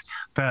comment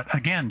that,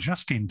 again,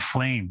 just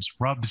inflames,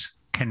 rubs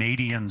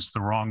Canadians the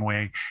wrong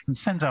way and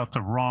sends out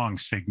the wrong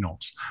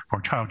signals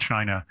for how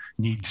China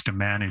needs to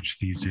manage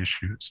these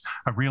issues.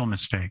 A real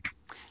mistake.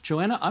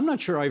 Joanna, I'm not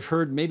sure I've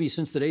heard, maybe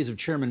since the days of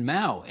Chairman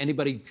Mao,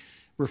 anybody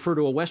refer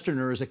to a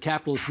Westerner as a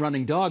capitalist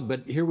running dog,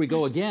 but here we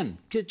go again.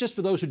 Just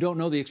for those who don't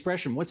know the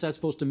expression, what's that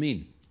supposed to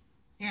mean?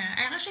 Yeah,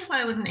 I actually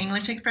thought it was an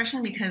English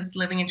expression because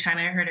living in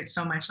China, I heard it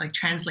so much like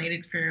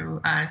translated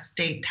through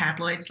state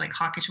tabloids, like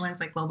hawkish ones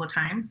like Global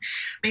Times.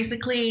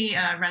 Basically,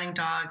 running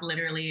dog,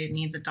 literally, it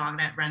means a dog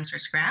that runs for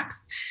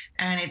scraps.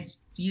 And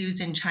it's used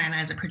in China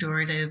as a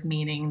pejorative,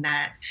 meaning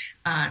that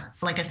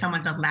like if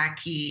someone's a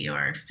lackey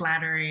or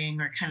flattering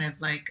or kind of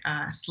like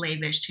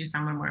slavish to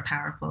someone more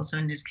powerful. So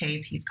in this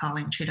case, he's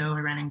calling Trudeau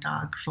a running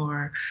dog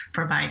for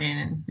Biden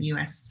and the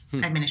U.S.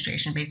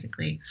 administration,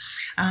 basically.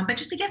 But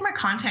just to get more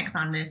context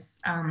on this,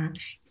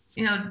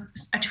 you know,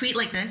 a tweet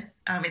like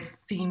this, it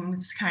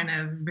seems kind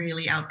of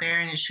really out there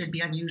and it should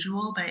be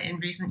unusual. But in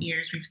recent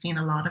years, we've seen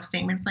a lot of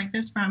statements like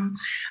this from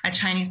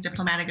Chinese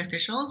diplomatic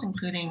officials,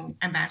 including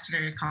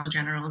ambassadors, consul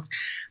generals.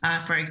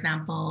 For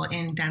example,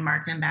 in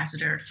Denmark, the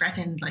ambassador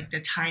threatened like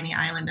the tiny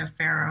island of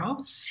Faroe,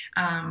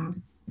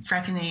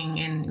 threatening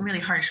in really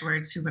harsh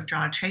words to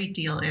withdraw a trade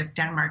deal if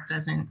Denmark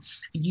doesn't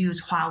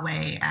use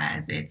Huawei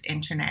as its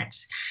internet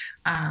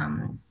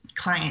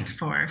client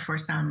for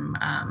some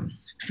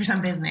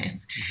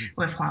business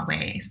with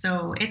Huawei.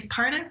 So it's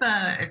part of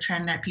a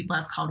trend that people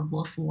have called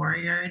wolf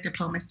warrior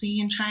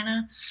diplomacy in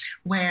China,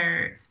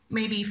 where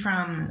maybe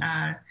from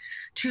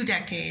 2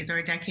 decades or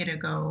a decade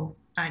ago,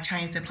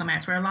 Chinese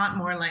diplomats were a lot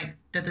more like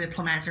the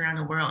diplomats around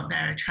the world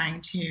that are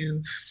trying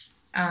to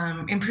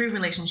improve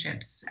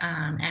relationships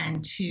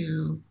and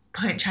to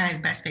put China's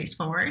best face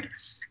forward.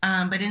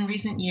 But in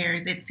recent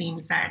years, it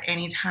seems that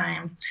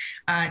anytime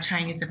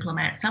Chinese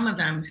diplomats, some of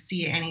them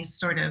see any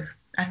sort of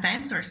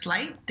offense or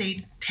slight, they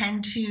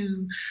tend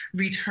to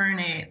return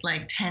it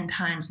like 10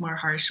 times more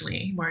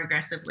harshly, more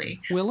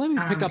aggressively. Well, let me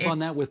pick up on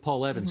that with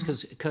Paul Evans,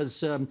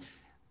 because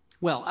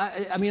well,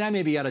 I mean, I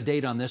may be out of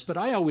date on this, but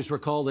I always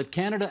recall that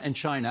Canada and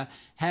China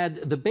had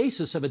the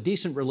basis of a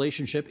decent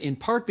relationship, in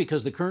part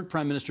because the current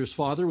Prime Minister's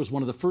father was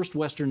one of the first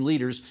Western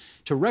leaders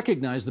to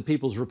recognize the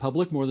People's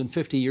Republic more than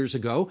 50 years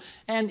ago,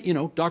 and, you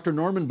know, Dr.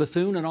 Norman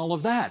Bethune and all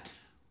of that.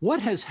 What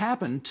has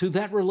happened to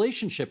that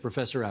relationship,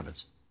 Professor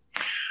Evans?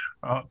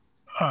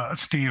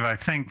 Steve, I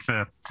think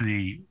that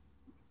the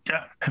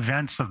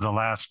events of the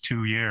last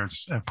 2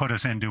 years have put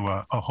us into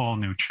a whole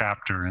new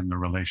chapter in the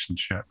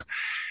relationship.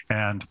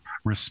 And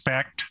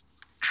respect,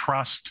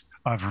 trust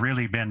have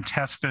really been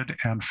tested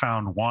and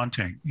found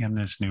wanting in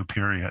this new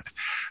period.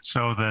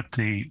 So that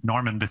the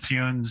Norman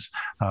Bethunes,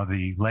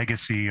 the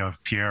legacy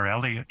of Pierre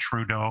Elliott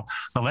Trudeau,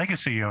 the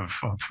legacy of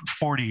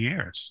 40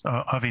 years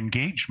of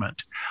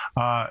engagement,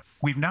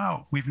 we've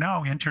now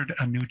entered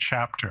a new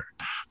chapter.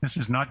 This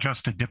is not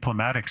just a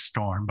diplomatic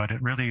storm, but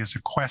it really is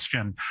a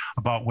question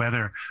about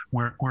whether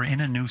we're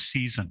in a new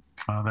season,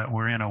 that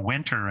we're in a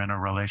winter in a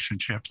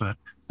relationship that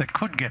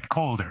could get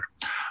colder,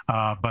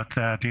 but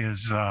that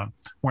is,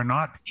 we're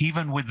not,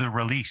 even with the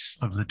release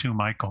of the 2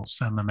 Michaels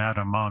and the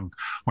Madame Meng,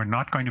 we're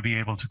not going to be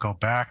able to go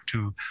back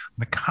to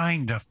the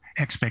kind of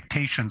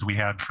expectations we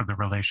had for the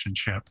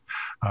relationship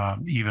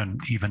even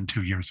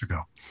 2 years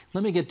ago.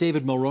 Let me get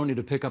David Mulroney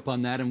to pick up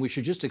on that, and we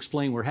should just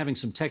explain we're having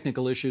some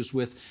technical issues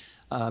with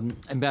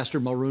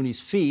Ambassador Mulroney's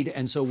feed,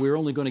 and so we're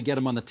only going to get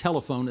him on the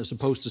telephone as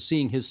opposed to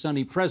seeing his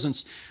sunny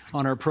presence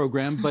on our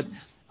program. But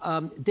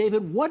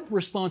David, what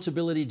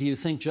responsibility do you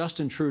think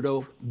Justin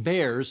Trudeau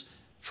bears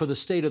for the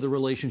state of the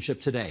relationship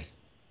today?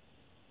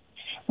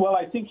 Well,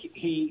 I think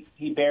he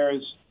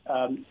bears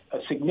a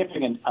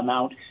significant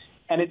amount,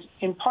 and it's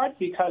in part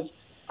because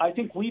I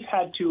think we've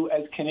had to,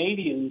 as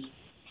Canadians,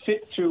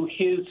 sit through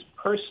his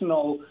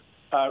personal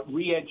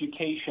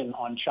re-education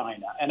on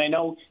China. And I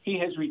know he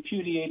has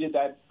repudiated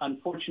that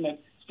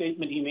unfortunate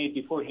statement he made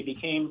before he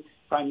became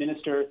Prime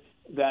Minister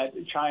that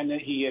China,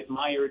 he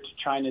admired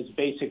China's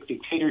basic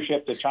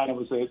dictatorship, that China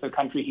was the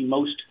country he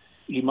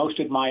most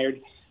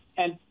admired.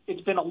 And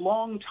it's been a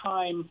long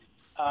time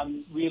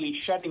really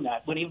shedding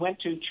that. When he went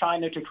to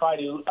China to try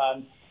to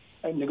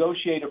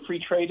negotiate a free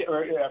trade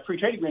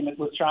agreement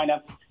with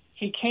China,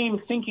 he came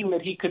thinking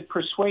that he could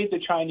persuade the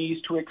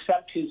Chinese to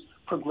accept his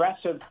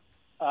progressive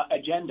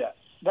agenda.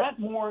 That,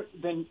 more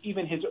than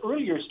even his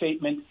earlier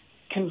statement,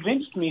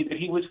 convinced me that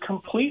he was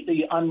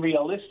completely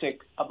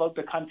unrealistic about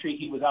the country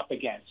he was up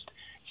against.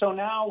 So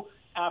now,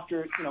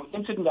 after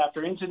incident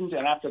after incident,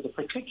 and after the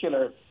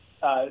particular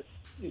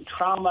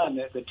trauma and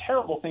the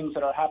terrible things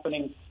that are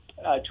happening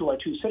to our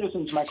two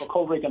citizens, Michael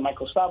Kovrig and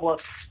Michael Spavor,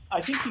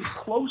 I think he's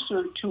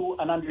closer to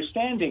an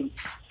understanding.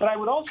 But I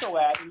would also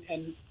add,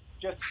 and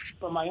just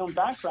from my own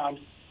background,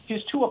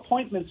 his two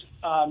appointments,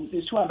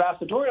 his two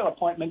ambassadorial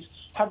appointments,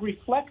 have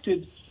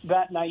reflected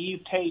that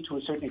naivete to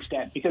a certain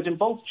extent, because in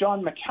both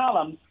John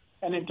McCallum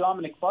and in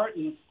Dominic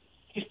Barton,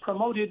 he's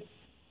promoted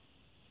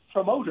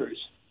promoters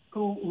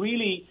who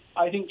really,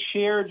 I think,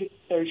 share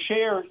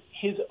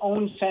his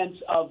own sense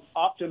of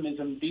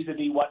optimism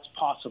vis-a-vis what's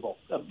possible,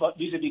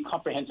 vis-a-vis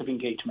comprehensive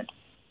engagement.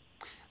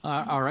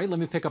 All right, let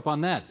me pick up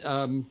on that.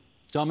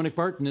 Dominic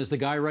Barton is the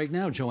guy right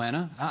now,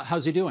 Joanna.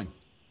 How's he doing?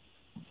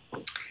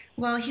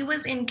 Well, he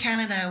was in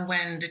Canada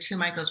when the two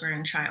Michaels were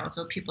in trial,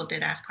 so people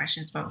did ask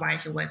questions about why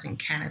he was in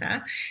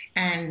Canada.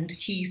 And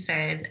he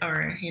said,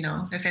 or,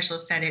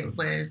 officials said it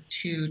was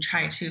to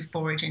try to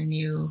forge a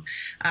new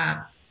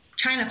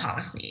China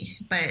policy.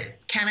 But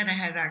Canada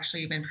has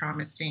actually been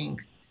promising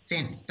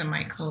since the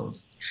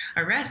Michaels'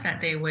 arrest that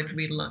they would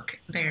relook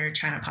their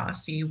China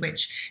policy,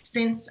 which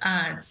since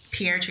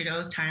Pierre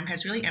Trudeau's time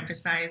has really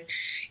emphasized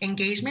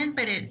engagement,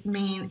 but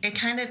it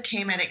kind of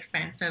came at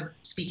expense of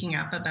speaking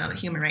up about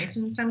human rights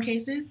in some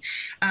cases.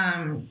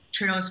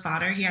 Trudeau's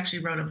father, he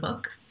actually wrote a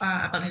book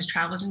about his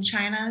travels in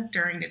China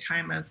during the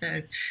time of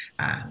the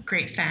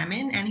Great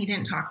Famine, and he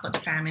didn't talk about the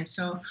famine.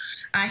 So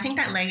I think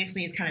that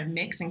legacy is kind of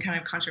mixed and kind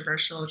of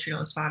controversial,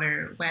 Trudeau's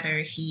father, whether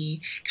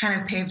he kind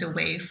of paved a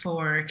way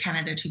for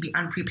Canada to be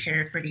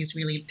unprepared for these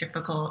really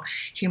difficult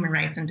human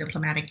rights and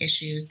diplomatic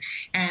issues.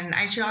 And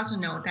I should also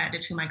note that the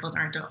two Michaels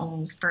aren't the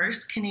only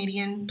first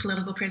Canadian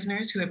political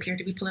prisoners who appear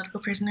to be political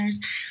prisoners.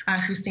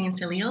 Hussein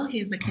Salil,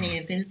 he's a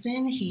Canadian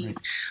citizen. He's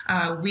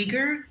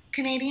Uyghur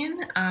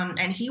Canadian,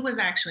 and he was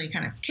actually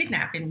kind of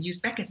kidnapped in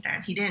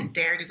Uzbekistan. He didn't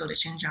dare to go to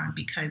Xinjiang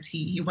because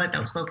he was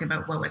outspoken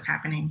about what was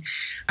happening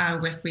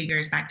with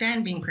Uyghurs back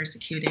then, being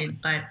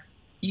persecuted, but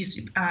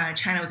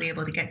China was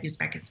able to get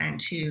Uzbekistan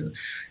to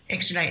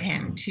extradite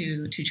him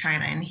to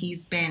China, and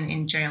he's been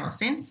in jail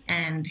since,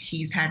 and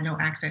he's had no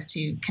access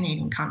to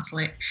Canadian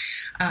consulate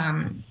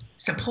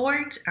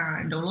support,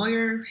 no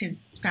lawyer.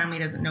 His family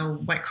doesn't know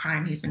what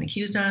crime he's been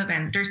accused of,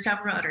 and there's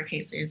several other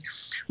cases,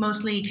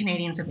 mostly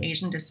Canadians of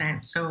Asian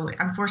descent. So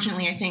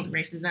unfortunately, I think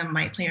racism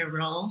might play a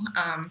role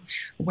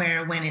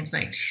where when it's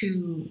like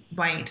two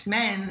white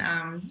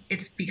men,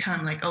 it's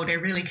become like, oh, they're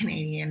really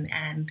Canadian,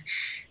 and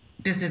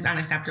this is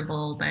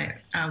unacceptable. But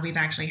we've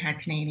actually had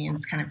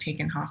Canadians kind of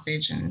taken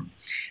hostage and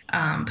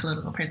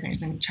political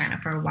prisoners in China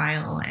for a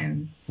while,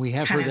 and we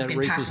have heard that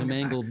racism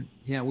angle.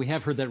 Yeah, we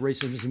have heard that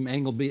racism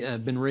angle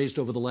been raised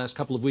over the last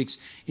couple of weeks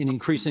in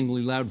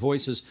increasingly loud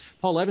voices.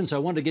 Paul Evans, I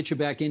wanted to get you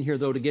back in here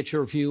though to get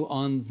your view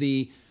on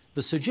the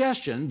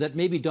suggestion that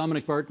maybe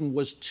Dominic Barton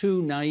was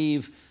too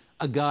naive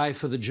a guy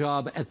for the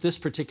job at this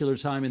particular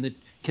time in the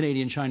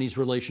Canadian-Chinese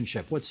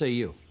relationship. What say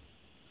you?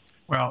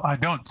 Well, I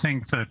don't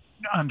think that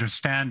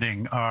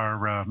understanding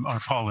our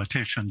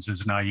politicians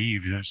is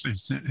naive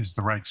is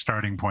the right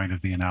starting point of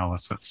the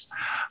analysis.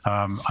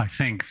 I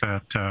think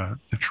that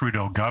the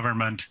Trudeau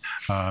government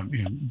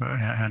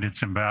and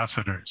its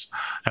ambassadors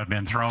have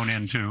been thrown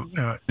into,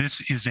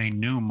 this is a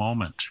new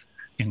moment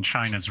in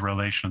China's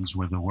relations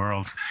with the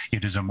world.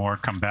 It is a more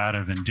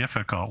combative and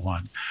difficult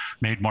one,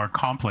 made more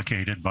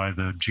complicated by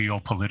the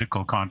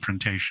geopolitical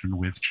confrontation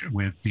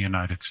with the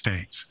United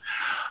States.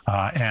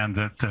 And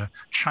that the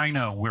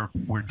China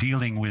we're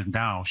dealing with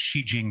now,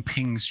 Xi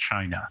Jinping's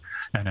China,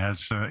 and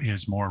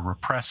is more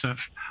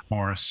repressive,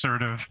 more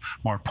assertive,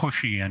 more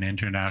pushy in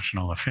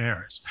international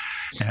affairs.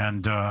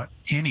 And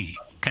any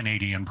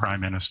Canadian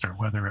Prime Minister,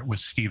 whether it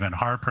was Stephen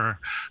Harper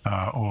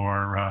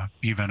or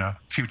even a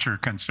future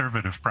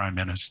Conservative Prime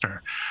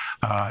Minister,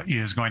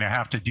 is going to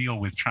have to deal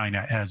with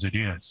China as it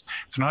is.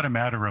 It's not a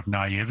matter of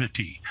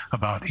naivety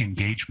about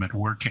engagement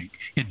working.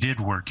 It did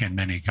work in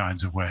many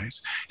kinds of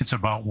ways. It's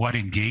about what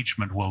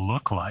engagement will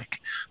look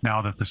like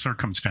now that the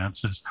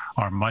circumstances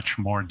are much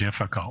more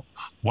difficult.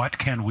 What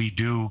can we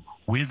do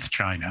with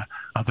China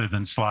other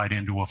than slide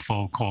into a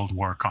full Cold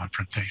War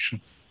confrontation?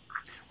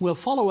 Well,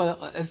 follow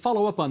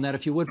up on that,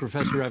 if you would,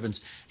 Professor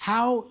Evans.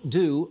 How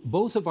do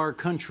both of our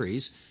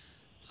countries,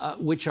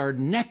 which are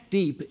neck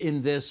deep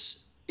in this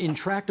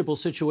intractable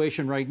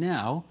situation right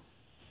now,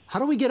 how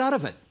do we get out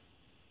of it?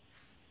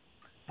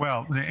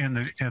 Well,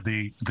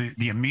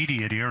 the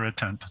immediate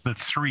irritant, the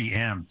three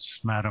M's,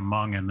 Madam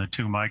Meng and the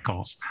two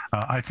Michaels,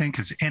 I think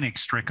is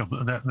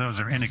inextricable. Those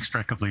are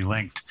inextricably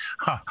linked.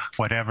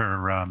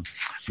 Whatever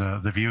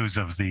the views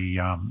of the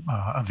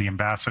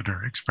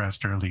ambassador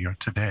expressed earlier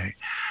today.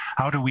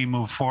 How do we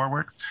move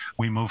forward?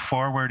 We move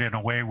forward in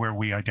a way where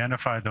we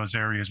identify those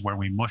areas where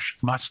we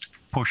must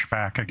push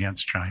back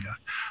against China,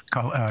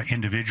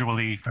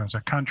 individually as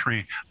a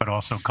country, but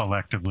also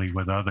collectively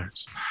with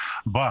others.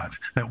 But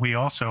that we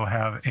also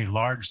have a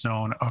large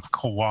zone of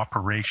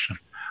cooperation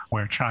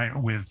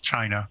with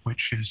China,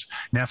 which is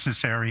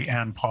necessary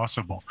and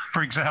possible.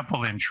 For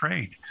example, in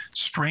trade,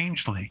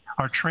 strangely,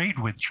 our trade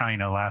with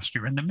China last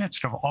year, in the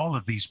midst of all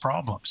of these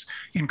problems,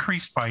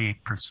 increased by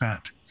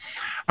 8%.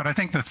 But I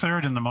think the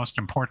third and the most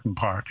important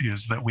part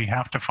is that we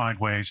have to find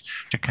ways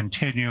to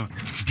continue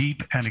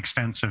deep and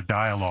extensive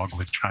dialogue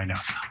with China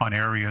on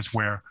areas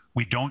where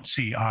we don't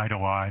see eye to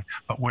eye,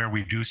 but where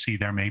we do see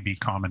there may be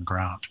common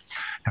ground.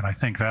 And I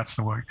think that's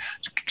the way,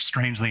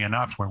 strangely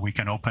enough, where we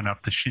can open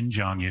up the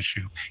Xinjiang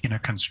issue in a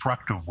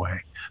constructive way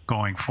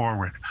going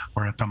forward,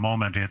 where at the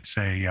moment it's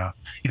a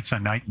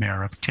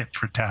nightmare of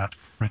tit-for-tat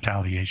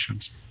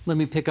retaliations. Let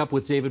me pick up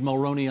with David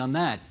Mulroney on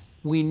that.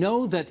 We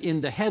know that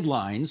in the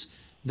headlines,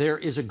 there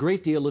is a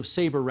great deal of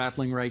saber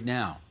rattling right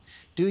now.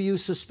 Do you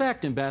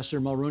suspect,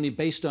 Ambassador Mulroney,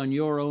 based on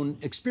your own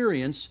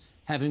experience,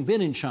 having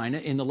been in China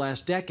in the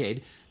last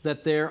decade,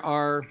 that there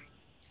are,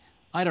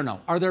 I don't know,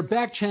 are there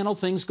back channel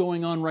things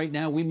going on right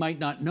now we might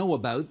not know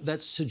about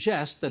that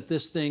suggest that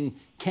this thing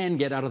can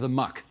get out of the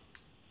muck?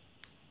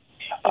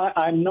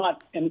 I'm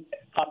not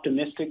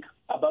optimistic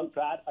about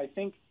that. I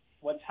think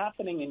what's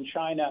happening in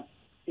China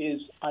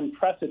is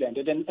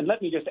unprecedented. And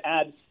let me just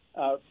add,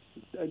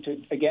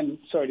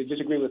 sorry to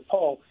disagree with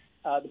Paul,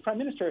 the Prime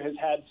Minister has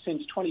had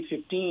since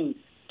 2015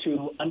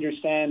 to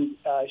understand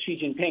Xi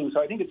Jinping.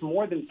 So I think it's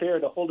more than fair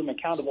to hold him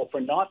accountable for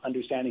not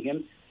understanding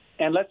him.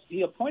 And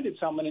he appointed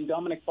someone in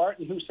Dominic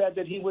Barton who said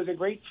that he was a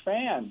great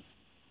fan.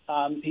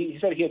 He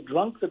said he had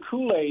drunk the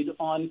Kool-Aid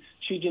on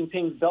Xi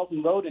Jinping's Belt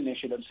and Road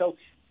Initiative. So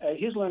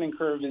his learning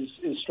curve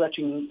is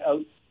stretching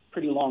out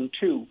pretty long,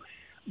 too.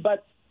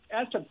 But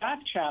as to back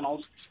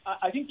channels,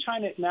 I think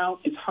China now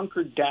is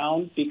hunkered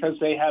down because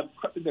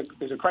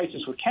there's a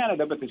crisis with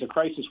Canada, but there's a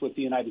crisis with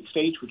the United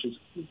States, which is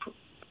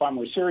far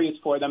more serious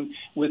for them,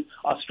 with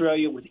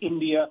Australia, with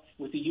India,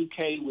 with the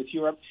UK, with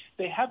Europe.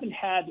 They haven't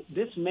had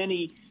this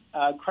many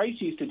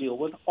crises to deal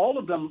with, all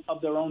of them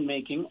of their own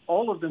making,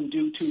 all of them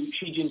due to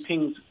Xi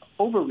Jinping's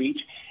overreach.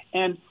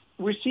 And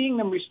we're seeing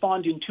them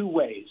respond in two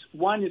ways.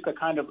 One is the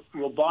kind of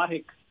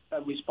robotic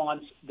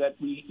response that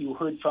you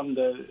heard from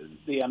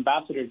the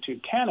ambassador to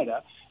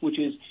Canada, which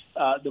is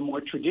the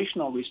more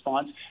traditional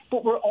response.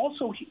 But we're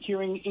also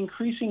hearing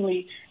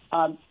increasingly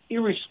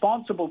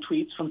irresponsible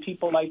tweets from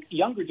people like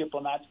younger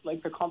diplomats,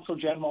 like the Consul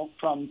General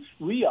from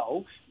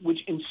Rio, which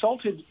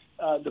insulted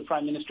the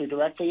Prime Minister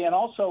directly and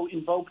also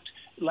invoked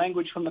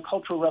language from the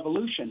Cultural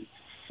Revolution.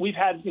 We've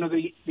had,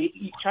 the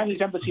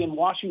Chinese embassy in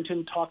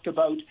Washington talked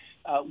about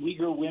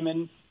Uyghur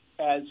women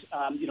as,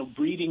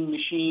 breeding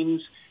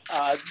machines.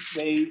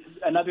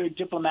 Another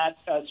diplomat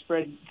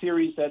spread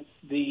theories that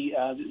the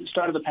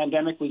start of the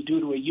pandemic was due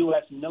to a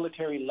U.S.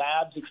 military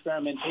labs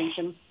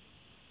experimentation.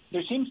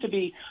 There seems to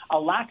be a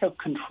lack of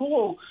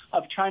control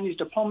of Chinese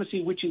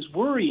diplomacy, which is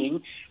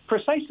worrying,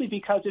 precisely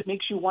because it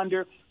makes you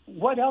wonder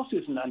what else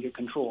isn't under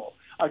control.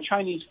 Are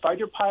Chinese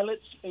fighter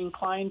pilots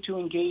inclined to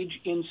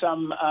engage in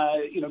some,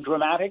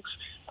 dramatics?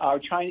 Are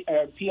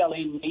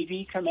PLA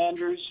Navy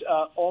commanders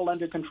all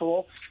under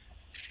control?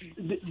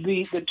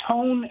 The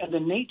tone and the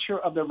nature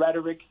of the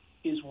rhetoric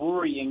is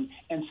worrying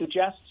and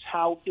suggests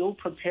how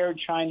ill-prepared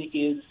China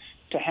is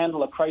to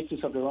handle a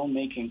crisis of their own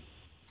making.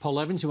 Paul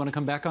Evans, you want to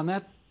come back on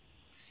that?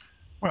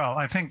 Well,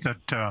 I think that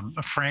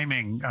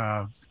framing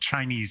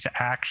Chinese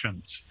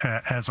actions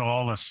as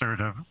all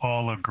assertive,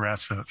 all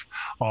aggressive,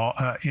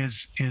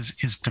 is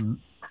to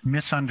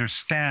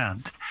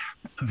misunderstand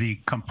the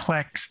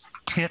complex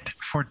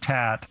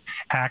tit-for-tat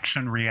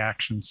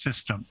action-reaction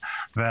system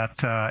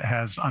that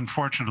has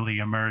unfortunately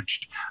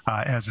emerged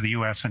as the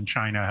U.S. and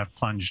China have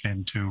plunged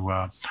into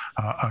a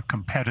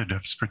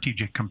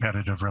strategic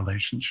competitive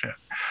relationship.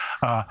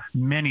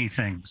 Many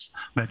things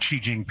that Xi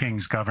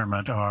Jinping's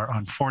government are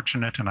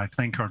unfortunate and I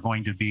think are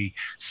going to be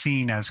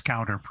seen as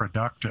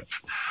counterproductive.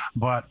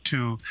 But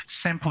to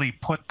simply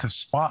put the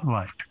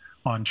spotlight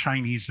on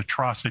Chinese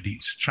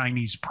atrocities,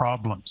 Chinese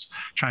problems,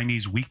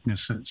 Chinese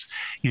weaknesses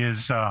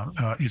is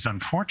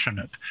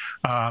unfortunate.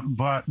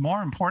 But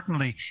more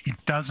importantly, it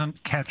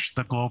doesn't catch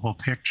the global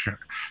picture.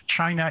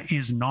 China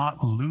is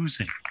not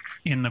losing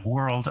in the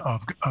world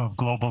of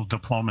global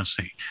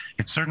diplomacy.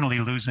 It's certainly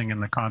losing in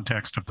the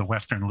context of the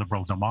Western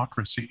liberal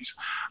democracies,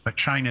 but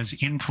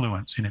China's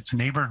influence in its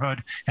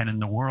neighborhood and in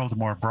the world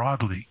more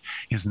broadly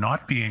is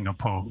not being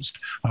opposed.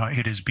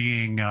 It is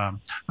being, I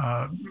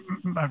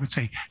would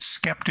say,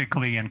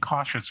 skeptically and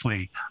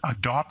cautiously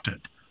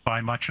adopted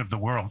by much of the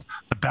world.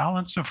 The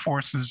balance of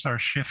forces are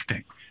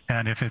shifting.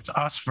 And if it's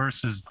us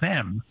versus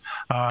them,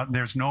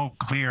 there's no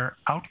clear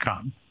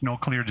outcome, no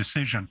clear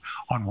decision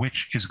on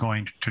which is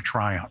going to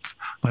triumph.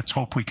 Let's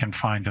hope we can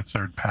find a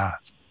third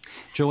path.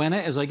 Joanna,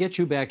 as I get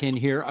you back in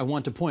here, I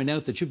want to point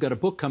out that you've got a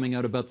book coming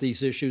out about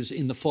these issues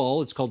in the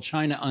fall. It's called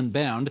China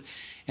Unbound,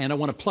 and I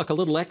want to pluck a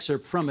little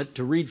excerpt from it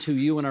to read to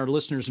you and our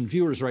listeners and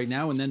viewers right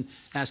now, and then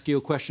ask you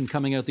a question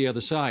coming out the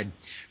other side.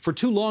 For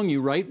too long, you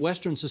write,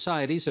 Western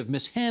societies have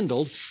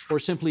mishandled or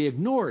simply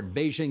ignored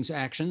Beijing's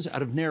actions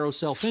out of narrow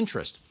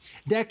self-interest.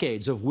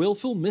 Decades of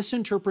willful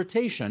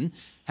misinterpretation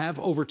have,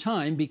 over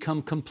time,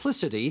 become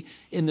complicity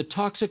in the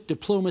toxic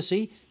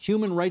diplomacy,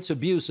 human rights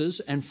abuses,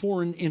 and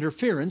foreign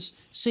interference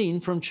seen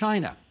from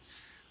China.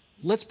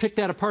 Let's pick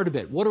that apart a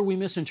bit. What are we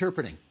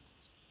misinterpreting?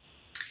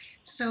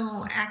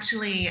 So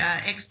actually,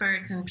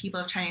 experts and people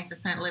of Chinese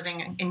descent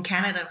living in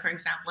Canada, for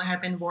example,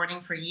 have been warning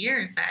for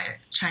years that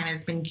China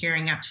has been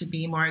gearing up to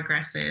be more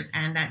aggressive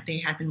and that they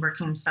had been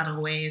working in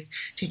subtle ways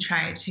to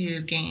try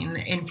to gain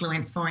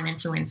influence, foreign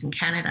influence in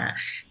Canada,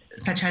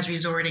 such as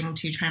resorting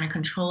to trying to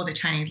control the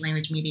Chinese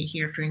language media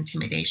here through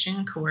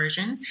intimidation,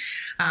 coercion.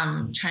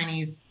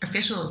 Chinese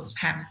officials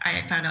have,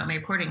 I found out in my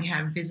reporting,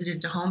 have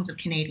visited the homes of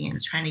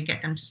Canadians trying to get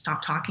them to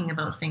stop talking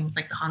about things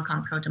like the Hong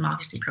Kong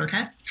pro-democracy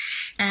protests.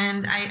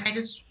 And I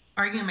just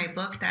argue in my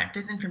book that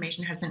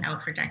disinformation has been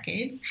out for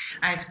decades.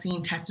 I've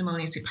seen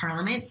testimonies to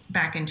Parliament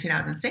back in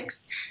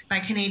 2006 by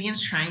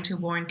Canadians trying to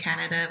warn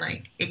Canada,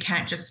 like, it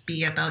can't just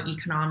be about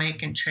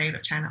economic and trade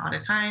with China all the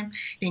time.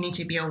 They need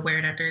to be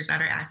aware that there's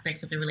other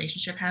aspects of the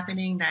relationship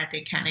happening that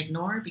they can't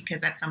ignore,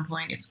 because at some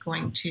point it's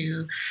going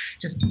to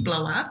just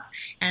blow up.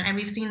 And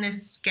we've seen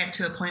this get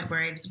to a point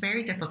where it's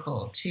very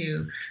difficult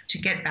to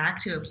get back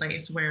to a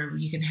place where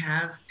you can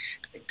have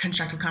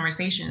constructive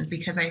conversations,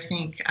 because I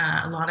think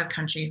a lot of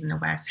countries in the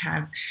West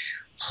have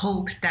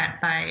hoped that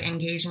by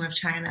engaging with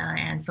China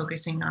and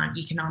focusing on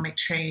economic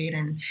trade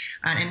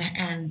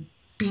and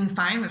being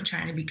fine with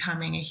China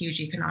becoming a huge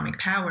economic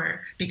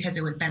power because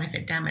it would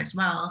benefit them as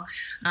well,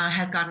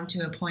 has gotten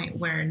to a point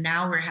where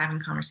now we're having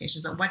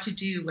conversations about what to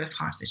do with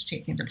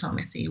hostage-taking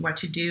diplomacy, what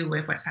to do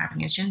with what's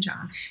happening in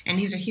Xinjiang. And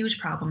these are huge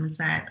problems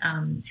that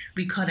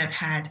we could have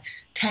had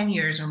 10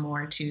 years or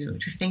more to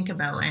think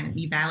about and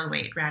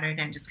evaluate, rather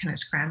than just kind of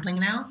scrambling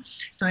now.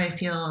 So I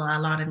feel a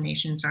lot of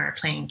nations are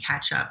playing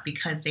catch up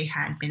because they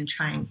had been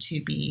trying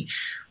to be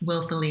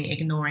willfully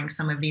ignoring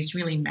some of these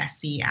really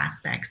messy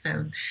aspects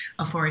of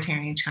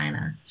authoritarian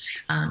China.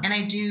 And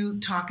I do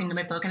talk in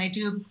my book, and I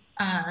do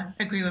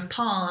agree with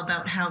Paul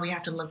about how we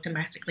have to look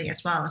domestically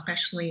as well,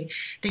 especially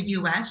the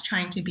U.S.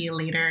 trying to be a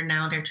leader.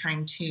 Now they're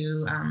trying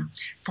to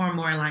form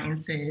more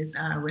alliances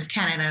with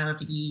Canada,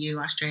 the EU,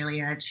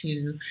 Australia,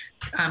 to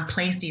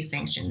place these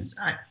sanctions,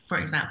 for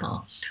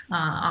example,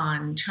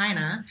 on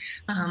China.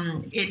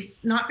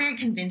 It's not very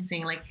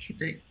convincing. Like,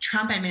 the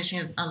Trump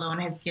administration alone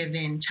has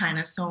given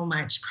China so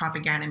much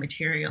propaganda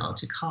material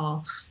to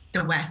call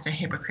the West a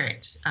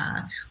hypocrite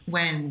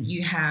when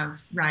you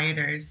have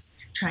rioters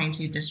trying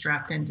to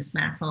disrupt and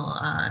dismantle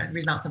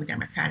results of a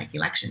democratic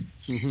election.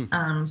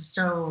 Mm-hmm.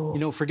 So, you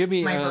know, forgive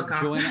me,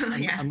 Joanna,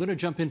 yeah. I'm going to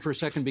jump in for a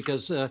second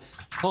because,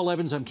 Paul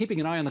Evans, I'm keeping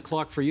an eye on the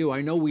clock for you.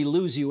 I know we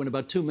lose you in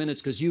about 2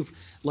 minutes because you've,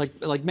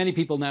 like many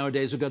people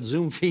nowadays, have got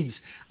Zoom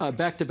feeds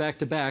back to back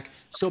to back.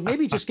 So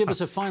maybe just give us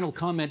a final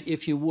comment,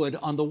 if you would,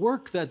 on the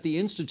work that the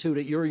Institute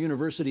at your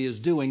university is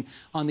doing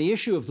on the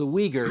issue of the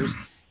Uyghurs,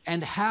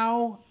 and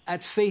how,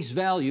 at face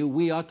value,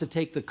 we ought to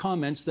take the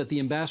comments that the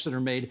ambassador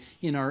made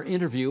in our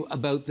interview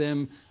about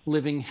them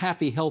living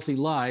happy, healthy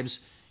lives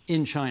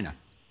in China.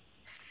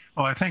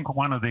 Well, I think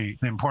one of the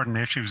important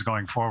issues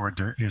going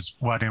forward is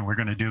what we're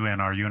going to do in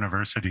our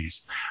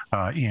universities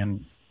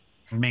in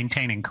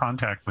maintaining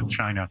contact with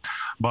China,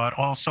 but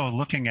also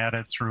looking at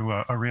it through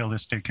a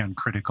realistic and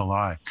critical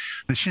eye.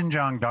 The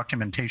Xinjiang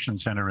Documentation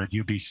Center at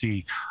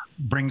UBC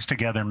brings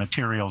together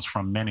materials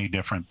from many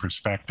different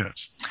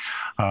perspectives,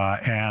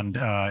 and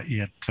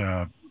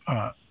it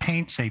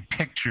paints a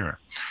picture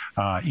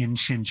in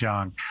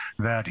Xinjiang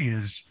that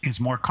is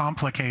more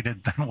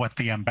complicated than what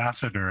the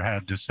ambassador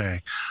had to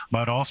say,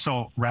 but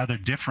also rather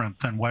different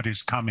than what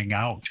is coming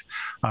out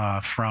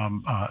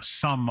from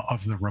some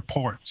of the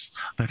reports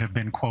that have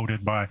been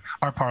quoted by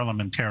our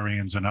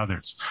parliamentarians and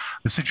others.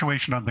 The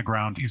situation on the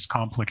ground is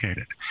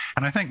complicated.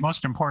 And I think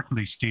most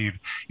importantly, Steve,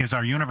 is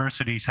our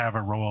universities have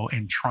a role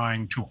in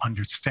trying to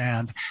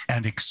understand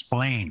and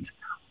explain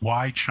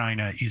why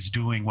China is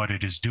doing what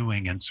it is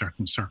doing in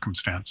certain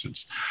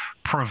circumstances.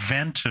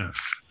 Preventive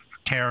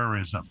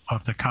terrorism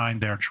of the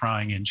kind they're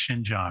trying in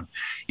Xinjiang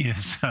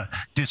is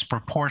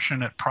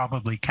disproportionate,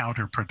 probably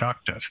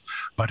counterproductive,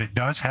 but it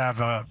does have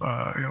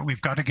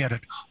we've got to get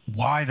at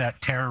why that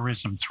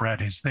terrorism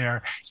threat is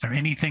there. Is there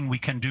anything we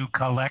can do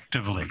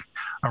collectively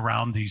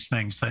around these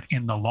things that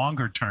in the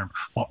longer term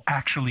will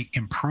actually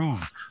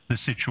improve the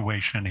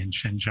situation in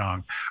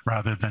Xinjiang,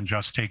 rather than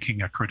just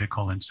taking a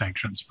critical and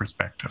sanctions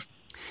perspective?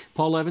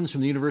 Paul Evans from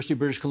the University of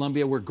British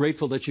Columbia, we're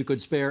grateful that you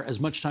could spare as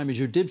much time as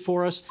you did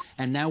for us,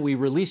 and now we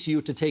release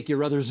you to take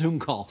your other Zoom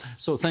call.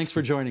 So thanks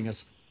for joining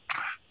us.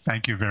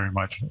 Thank you very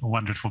much.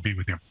 Wonderful to be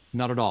with you.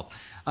 Not at all.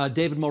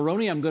 David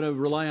Mulroney, I'm going to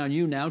rely on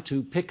you now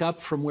to pick up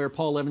from where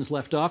Paul Evans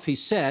left off. He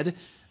said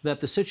that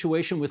the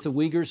situation with the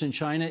Uyghurs in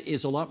China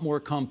is a lot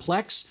more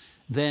complex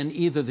than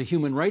either the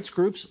human rights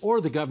groups or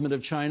the government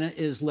of China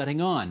is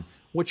letting on.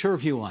 What's your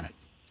view on it?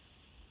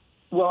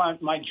 Well,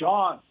 my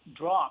jaw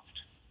dropped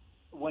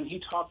when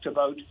he talked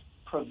about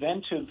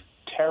preventive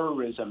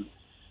terrorism,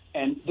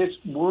 and this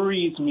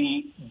worries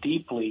me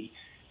deeply.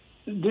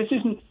 This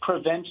isn't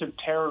preventive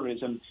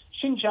terrorism.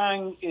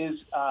 Xinjiang is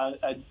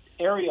an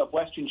area of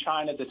Western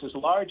China that's as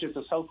large as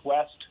the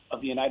southwest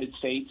of the United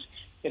States.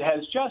 It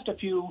has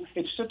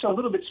it's just a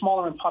little bit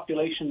smaller in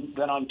population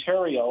than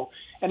Ontario.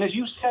 And as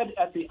you said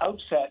at the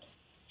outset,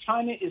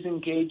 China is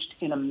engaged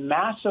in a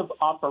massive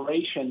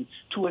operation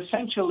to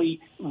essentially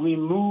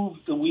remove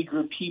the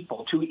Uyghur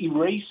people, to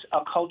erase a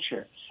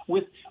culture,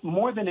 with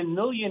more than 1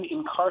 million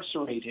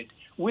incarcerated,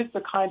 with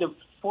the kind of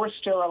forced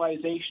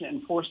sterilization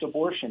and forced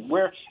abortion,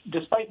 where,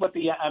 despite what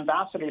the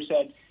ambassador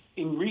said,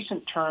 in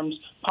recent terms,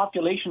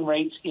 population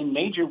rates in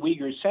major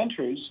Uyghur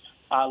centers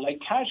like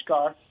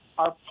Kashgar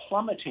are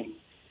plummeting,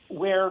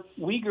 where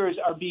Uyghurs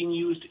are being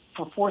used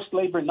for forced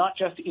labor not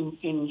just in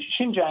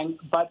Xinjiang,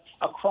 but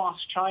across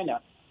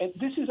China. And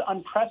this is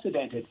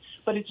unprecedented,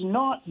 but it's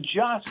not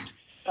just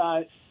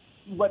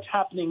what's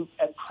happening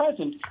at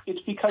present.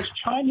 It's because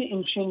China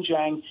in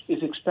Xinjiang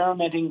is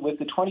experimenting with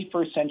the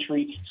 21st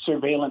century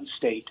surveillance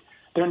state.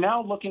 They're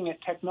now looking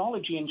at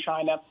technology in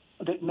China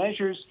that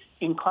measures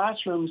in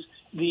classrooms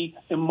the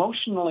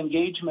emotional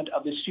engagement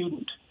of the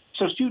student.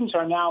 So students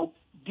are now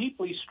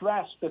deeply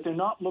stressed that they're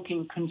not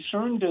looking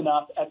concerned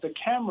enough at the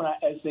camera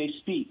as they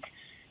speak.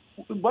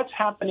 What's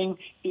happening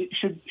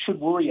should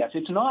worry us.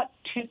 It's not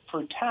tit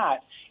for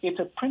tat. It's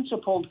a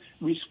principled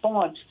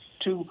response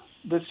to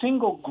the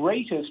single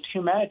greatest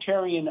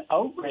humanitarian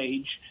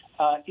outrage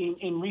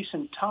in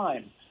recent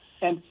time.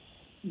 And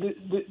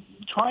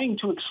trying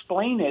to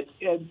explain it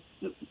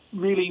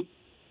really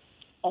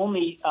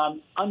only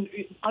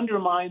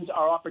undermines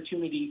our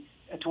opportunity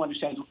to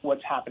understand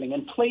what's happening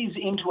and plays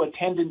into a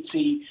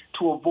tendency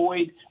to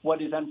avoid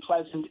what is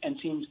unpleasant and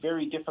seems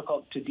very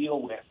difficult to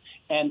deal with.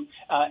 And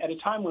at a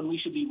time when we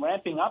should be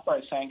ramping up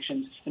our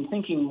sanctions and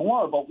thinking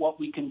more about what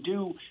we can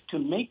do to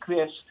make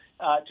this,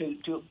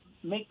 to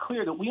make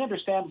clear that we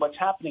understand what's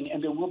happening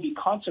and there will be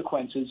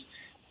consequences,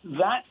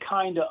 that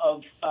kind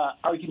of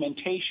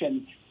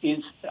argumentation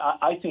is,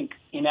 I think,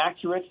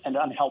 inaccurate and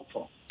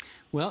unhelpful.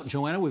 Well,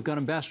 Joanna, we've got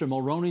Ambassador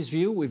Mulroney's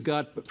view. We've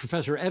got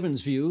Professor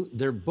Evans' view.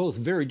 They're both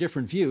very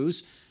different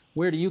views.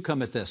 Where do you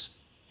come at this?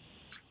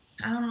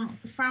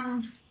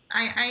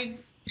 I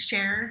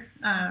share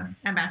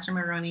Ambassador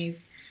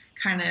Mulroney's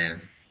kind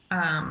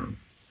of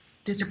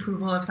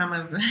disapproval of some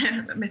of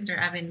Mr.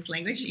 Evans'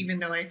 language, even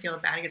though I feel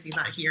bad because he's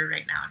not here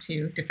right now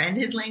to defend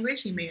his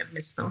language. He may have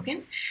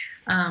misspoken.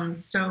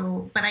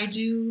 But I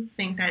do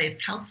think that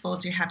it's helpful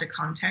to have the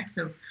context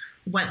of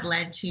what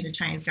led to the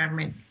Chinese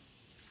government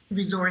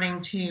resorting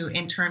to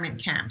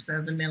internment camps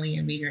of 1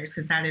 million Uyghurs,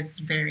 because that is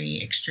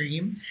very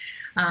extreme.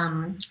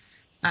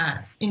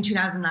 In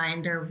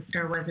 2009,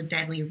 there was a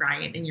deadly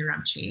riot in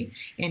Urumqi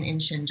in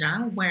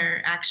Xinjiang,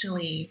 where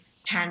actually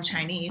Han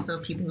Chinese, so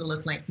people who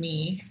look like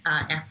me,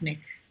 ethnic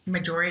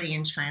majority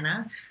in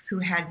China, who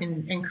had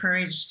been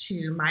encouraged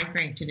to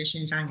migrate to the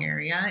Xinjiang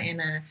area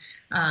in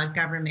a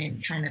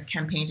government kind of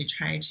campaign to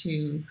try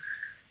to,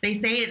 they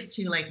say it's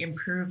to like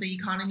improve the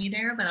economy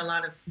there, but a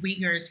lot of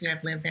Uyghurs who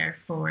have lived there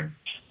for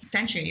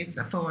centuries,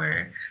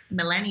 for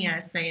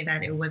millennia, say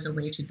that it was a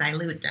way to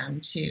dilute them,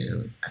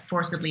 to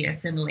forcibly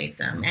assimilate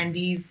them. And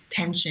these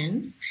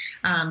tensions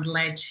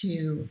led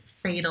to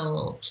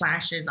fatal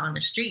clashes on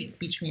the streets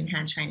between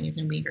Han Chinese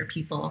and Uyghur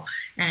people.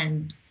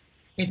 And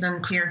it's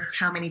unclear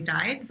how many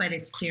died, but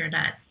it's clear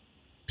that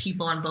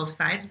people on both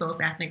sides,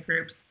 both ethnic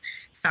groups,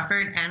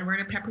 suffered and were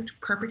the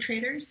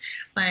perpetrators.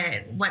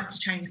 But what the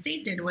Chinese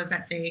state did was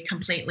that they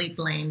completely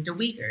blamed the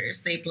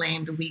Uyghurs. They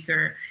blamed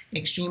Uyghur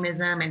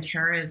extremism and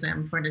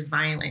terrorism for this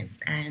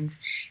violence. And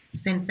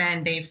since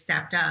then, they've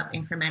stepped up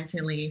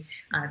incrementally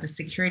the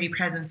security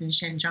presence in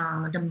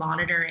Xinjiang, the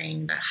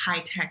monitoring, the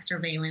high-tech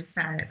surveillance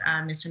that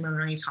Mr.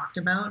 Mulroney talked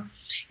about.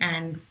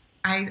 And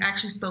I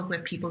actually spoke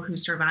with people who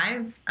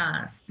survived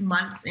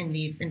months in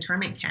these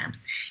internment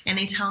camps, and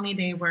they tell me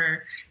they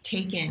were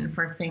taken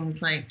for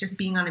things like just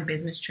being on a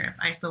business trip.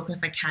 I spoke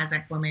with a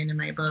Kazakh woman in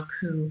my book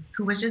who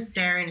was just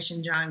there in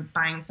Xinjiang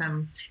buying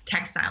some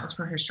textiles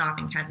for her shop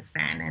in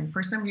Kazakhstan, and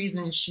for some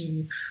reason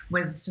she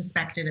was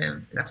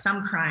suspected of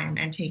some crime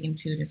and taken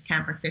to this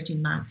camp for 15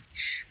 months.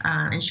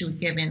 And she was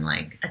given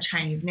like a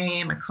Chinese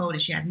name, a code,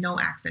 and she had no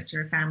access to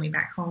her family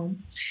back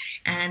home.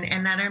 And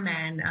another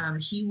man,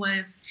 he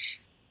was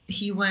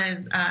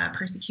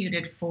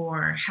persecuted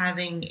for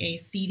having a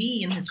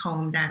CD in his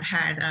home that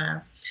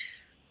had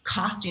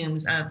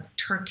costumes of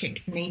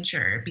Turkic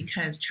nature,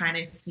 because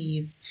China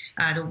sees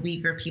the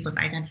Uyghur people's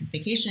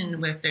identification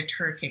with the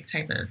Turkic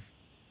type of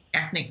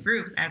ethnic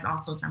groups as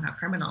also somehow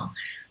criminal.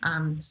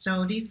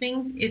 So these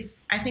things,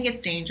 I think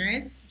it's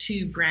dangerous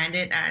to brand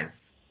it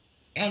as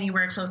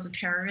anywhere close to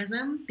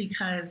terrorism,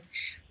 because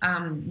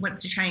what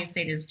the Chinese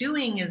state is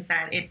doing is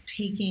that it's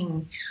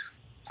taking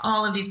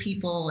all of these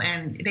people,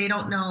 and they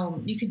don't know,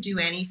 you could do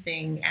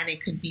anything and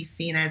it could be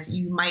seen as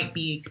you might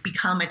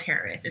become a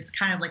terrorist. It's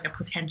kind of like a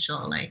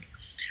potential, like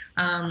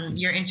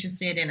you're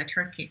interested in a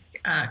Turkic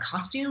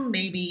costume,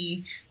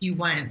 maybe you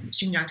want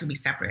Xinjiang to be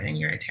separate and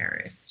you're a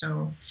terrorist.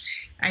 So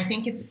I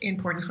think it's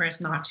important for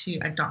us not to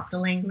adopt the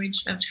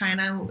language of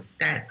China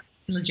that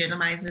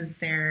legitimizes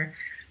their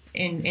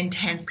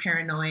intense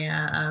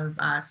paranoia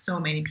of so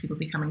many people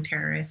becoming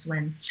terrorists,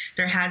 when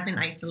there has been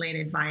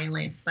isolated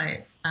violence,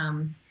 but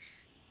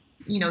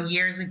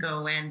years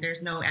ago, and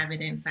there's no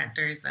evidence that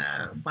there's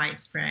a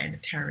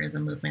widespread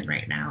terrorism movement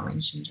right now in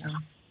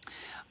Xinjiang.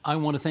 I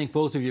want to thank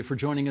both of you for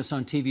joining us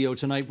on TVO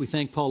tonight. We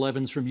thank Paul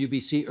Evans from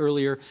UBC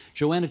earlier,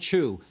 Joanna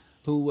Chu,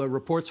 who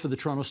reports for the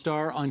Toronto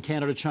Star on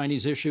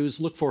Canada-Chinese issues.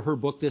 Look for her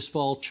book this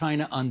fall,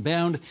 China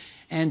Unbound.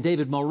 And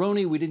David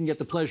Mulroney, we didn't get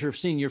the pleasure of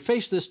seeing your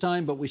face this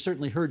time, but we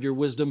certainly heard your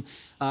wisdom.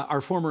 Our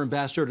former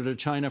ambassador to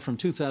China from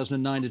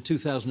 2009 to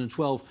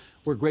 2012.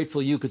 We're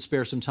grateful you could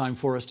spare some time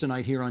for us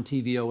tonight here on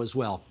TVO as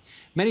well.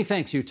 Many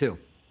thanks, you too.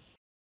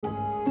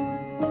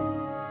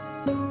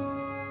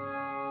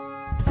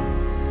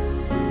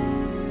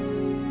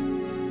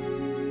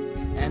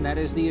 And that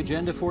is the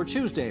agenda for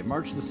Tuesday,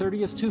 March the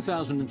 30th,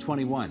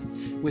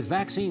 2021. With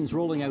vaccines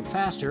rolling out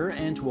faster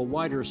and to a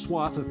wider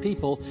swath of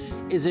people,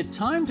 is it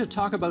time to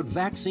talk about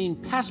vaccine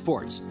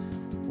passports?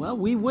 Well,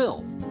 we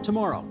will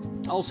tomorrow.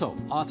 Also,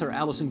 author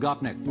Alison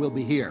Gopnik will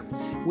be here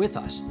with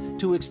us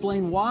to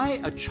explain why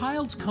a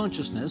child's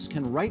consciousness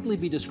can rightly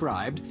be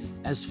described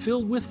as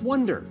filled with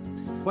wonder,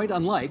 quite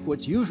unlike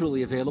what's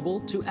usually available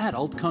to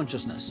adult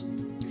consciousness.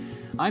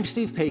 I'm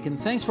Steve Paikin.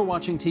 Thanks for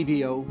watching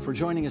TVO, for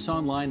joining us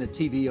online at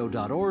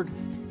tvo.org,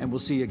 and we'll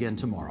see you again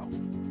tomorrow.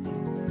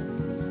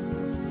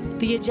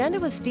 The Agenda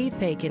with Steve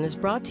Paikin is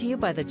brought to you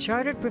by the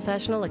Chartered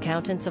Professional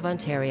Accountants of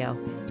Ontario.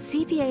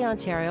 CPA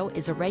Ontario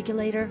is a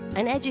regulator,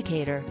 an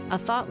educator, a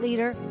thought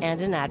leader,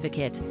 and an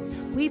advocate.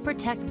 We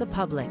protect the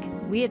public.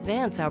 We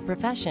advance our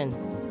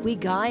profession. We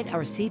guide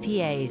our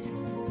CPAs.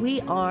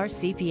 We are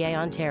CPA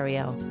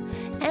Ontario.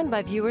 And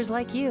by viewers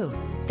like you.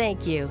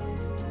 Thank you.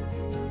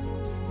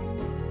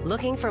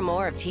 Looking for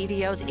more of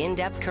TVO's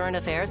in-depth current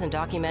affairs and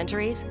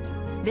documentaries?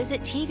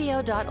 Visit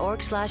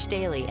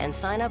tvo.org/daily and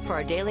sign up for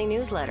our daily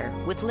newsletter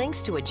with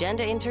links to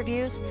agenda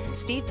interviews,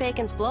 Steve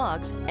Paikin's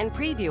blogs, and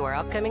preview our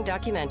upcoming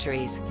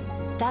documentaries.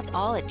 That's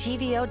all at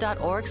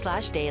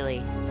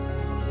tvo.org/daily.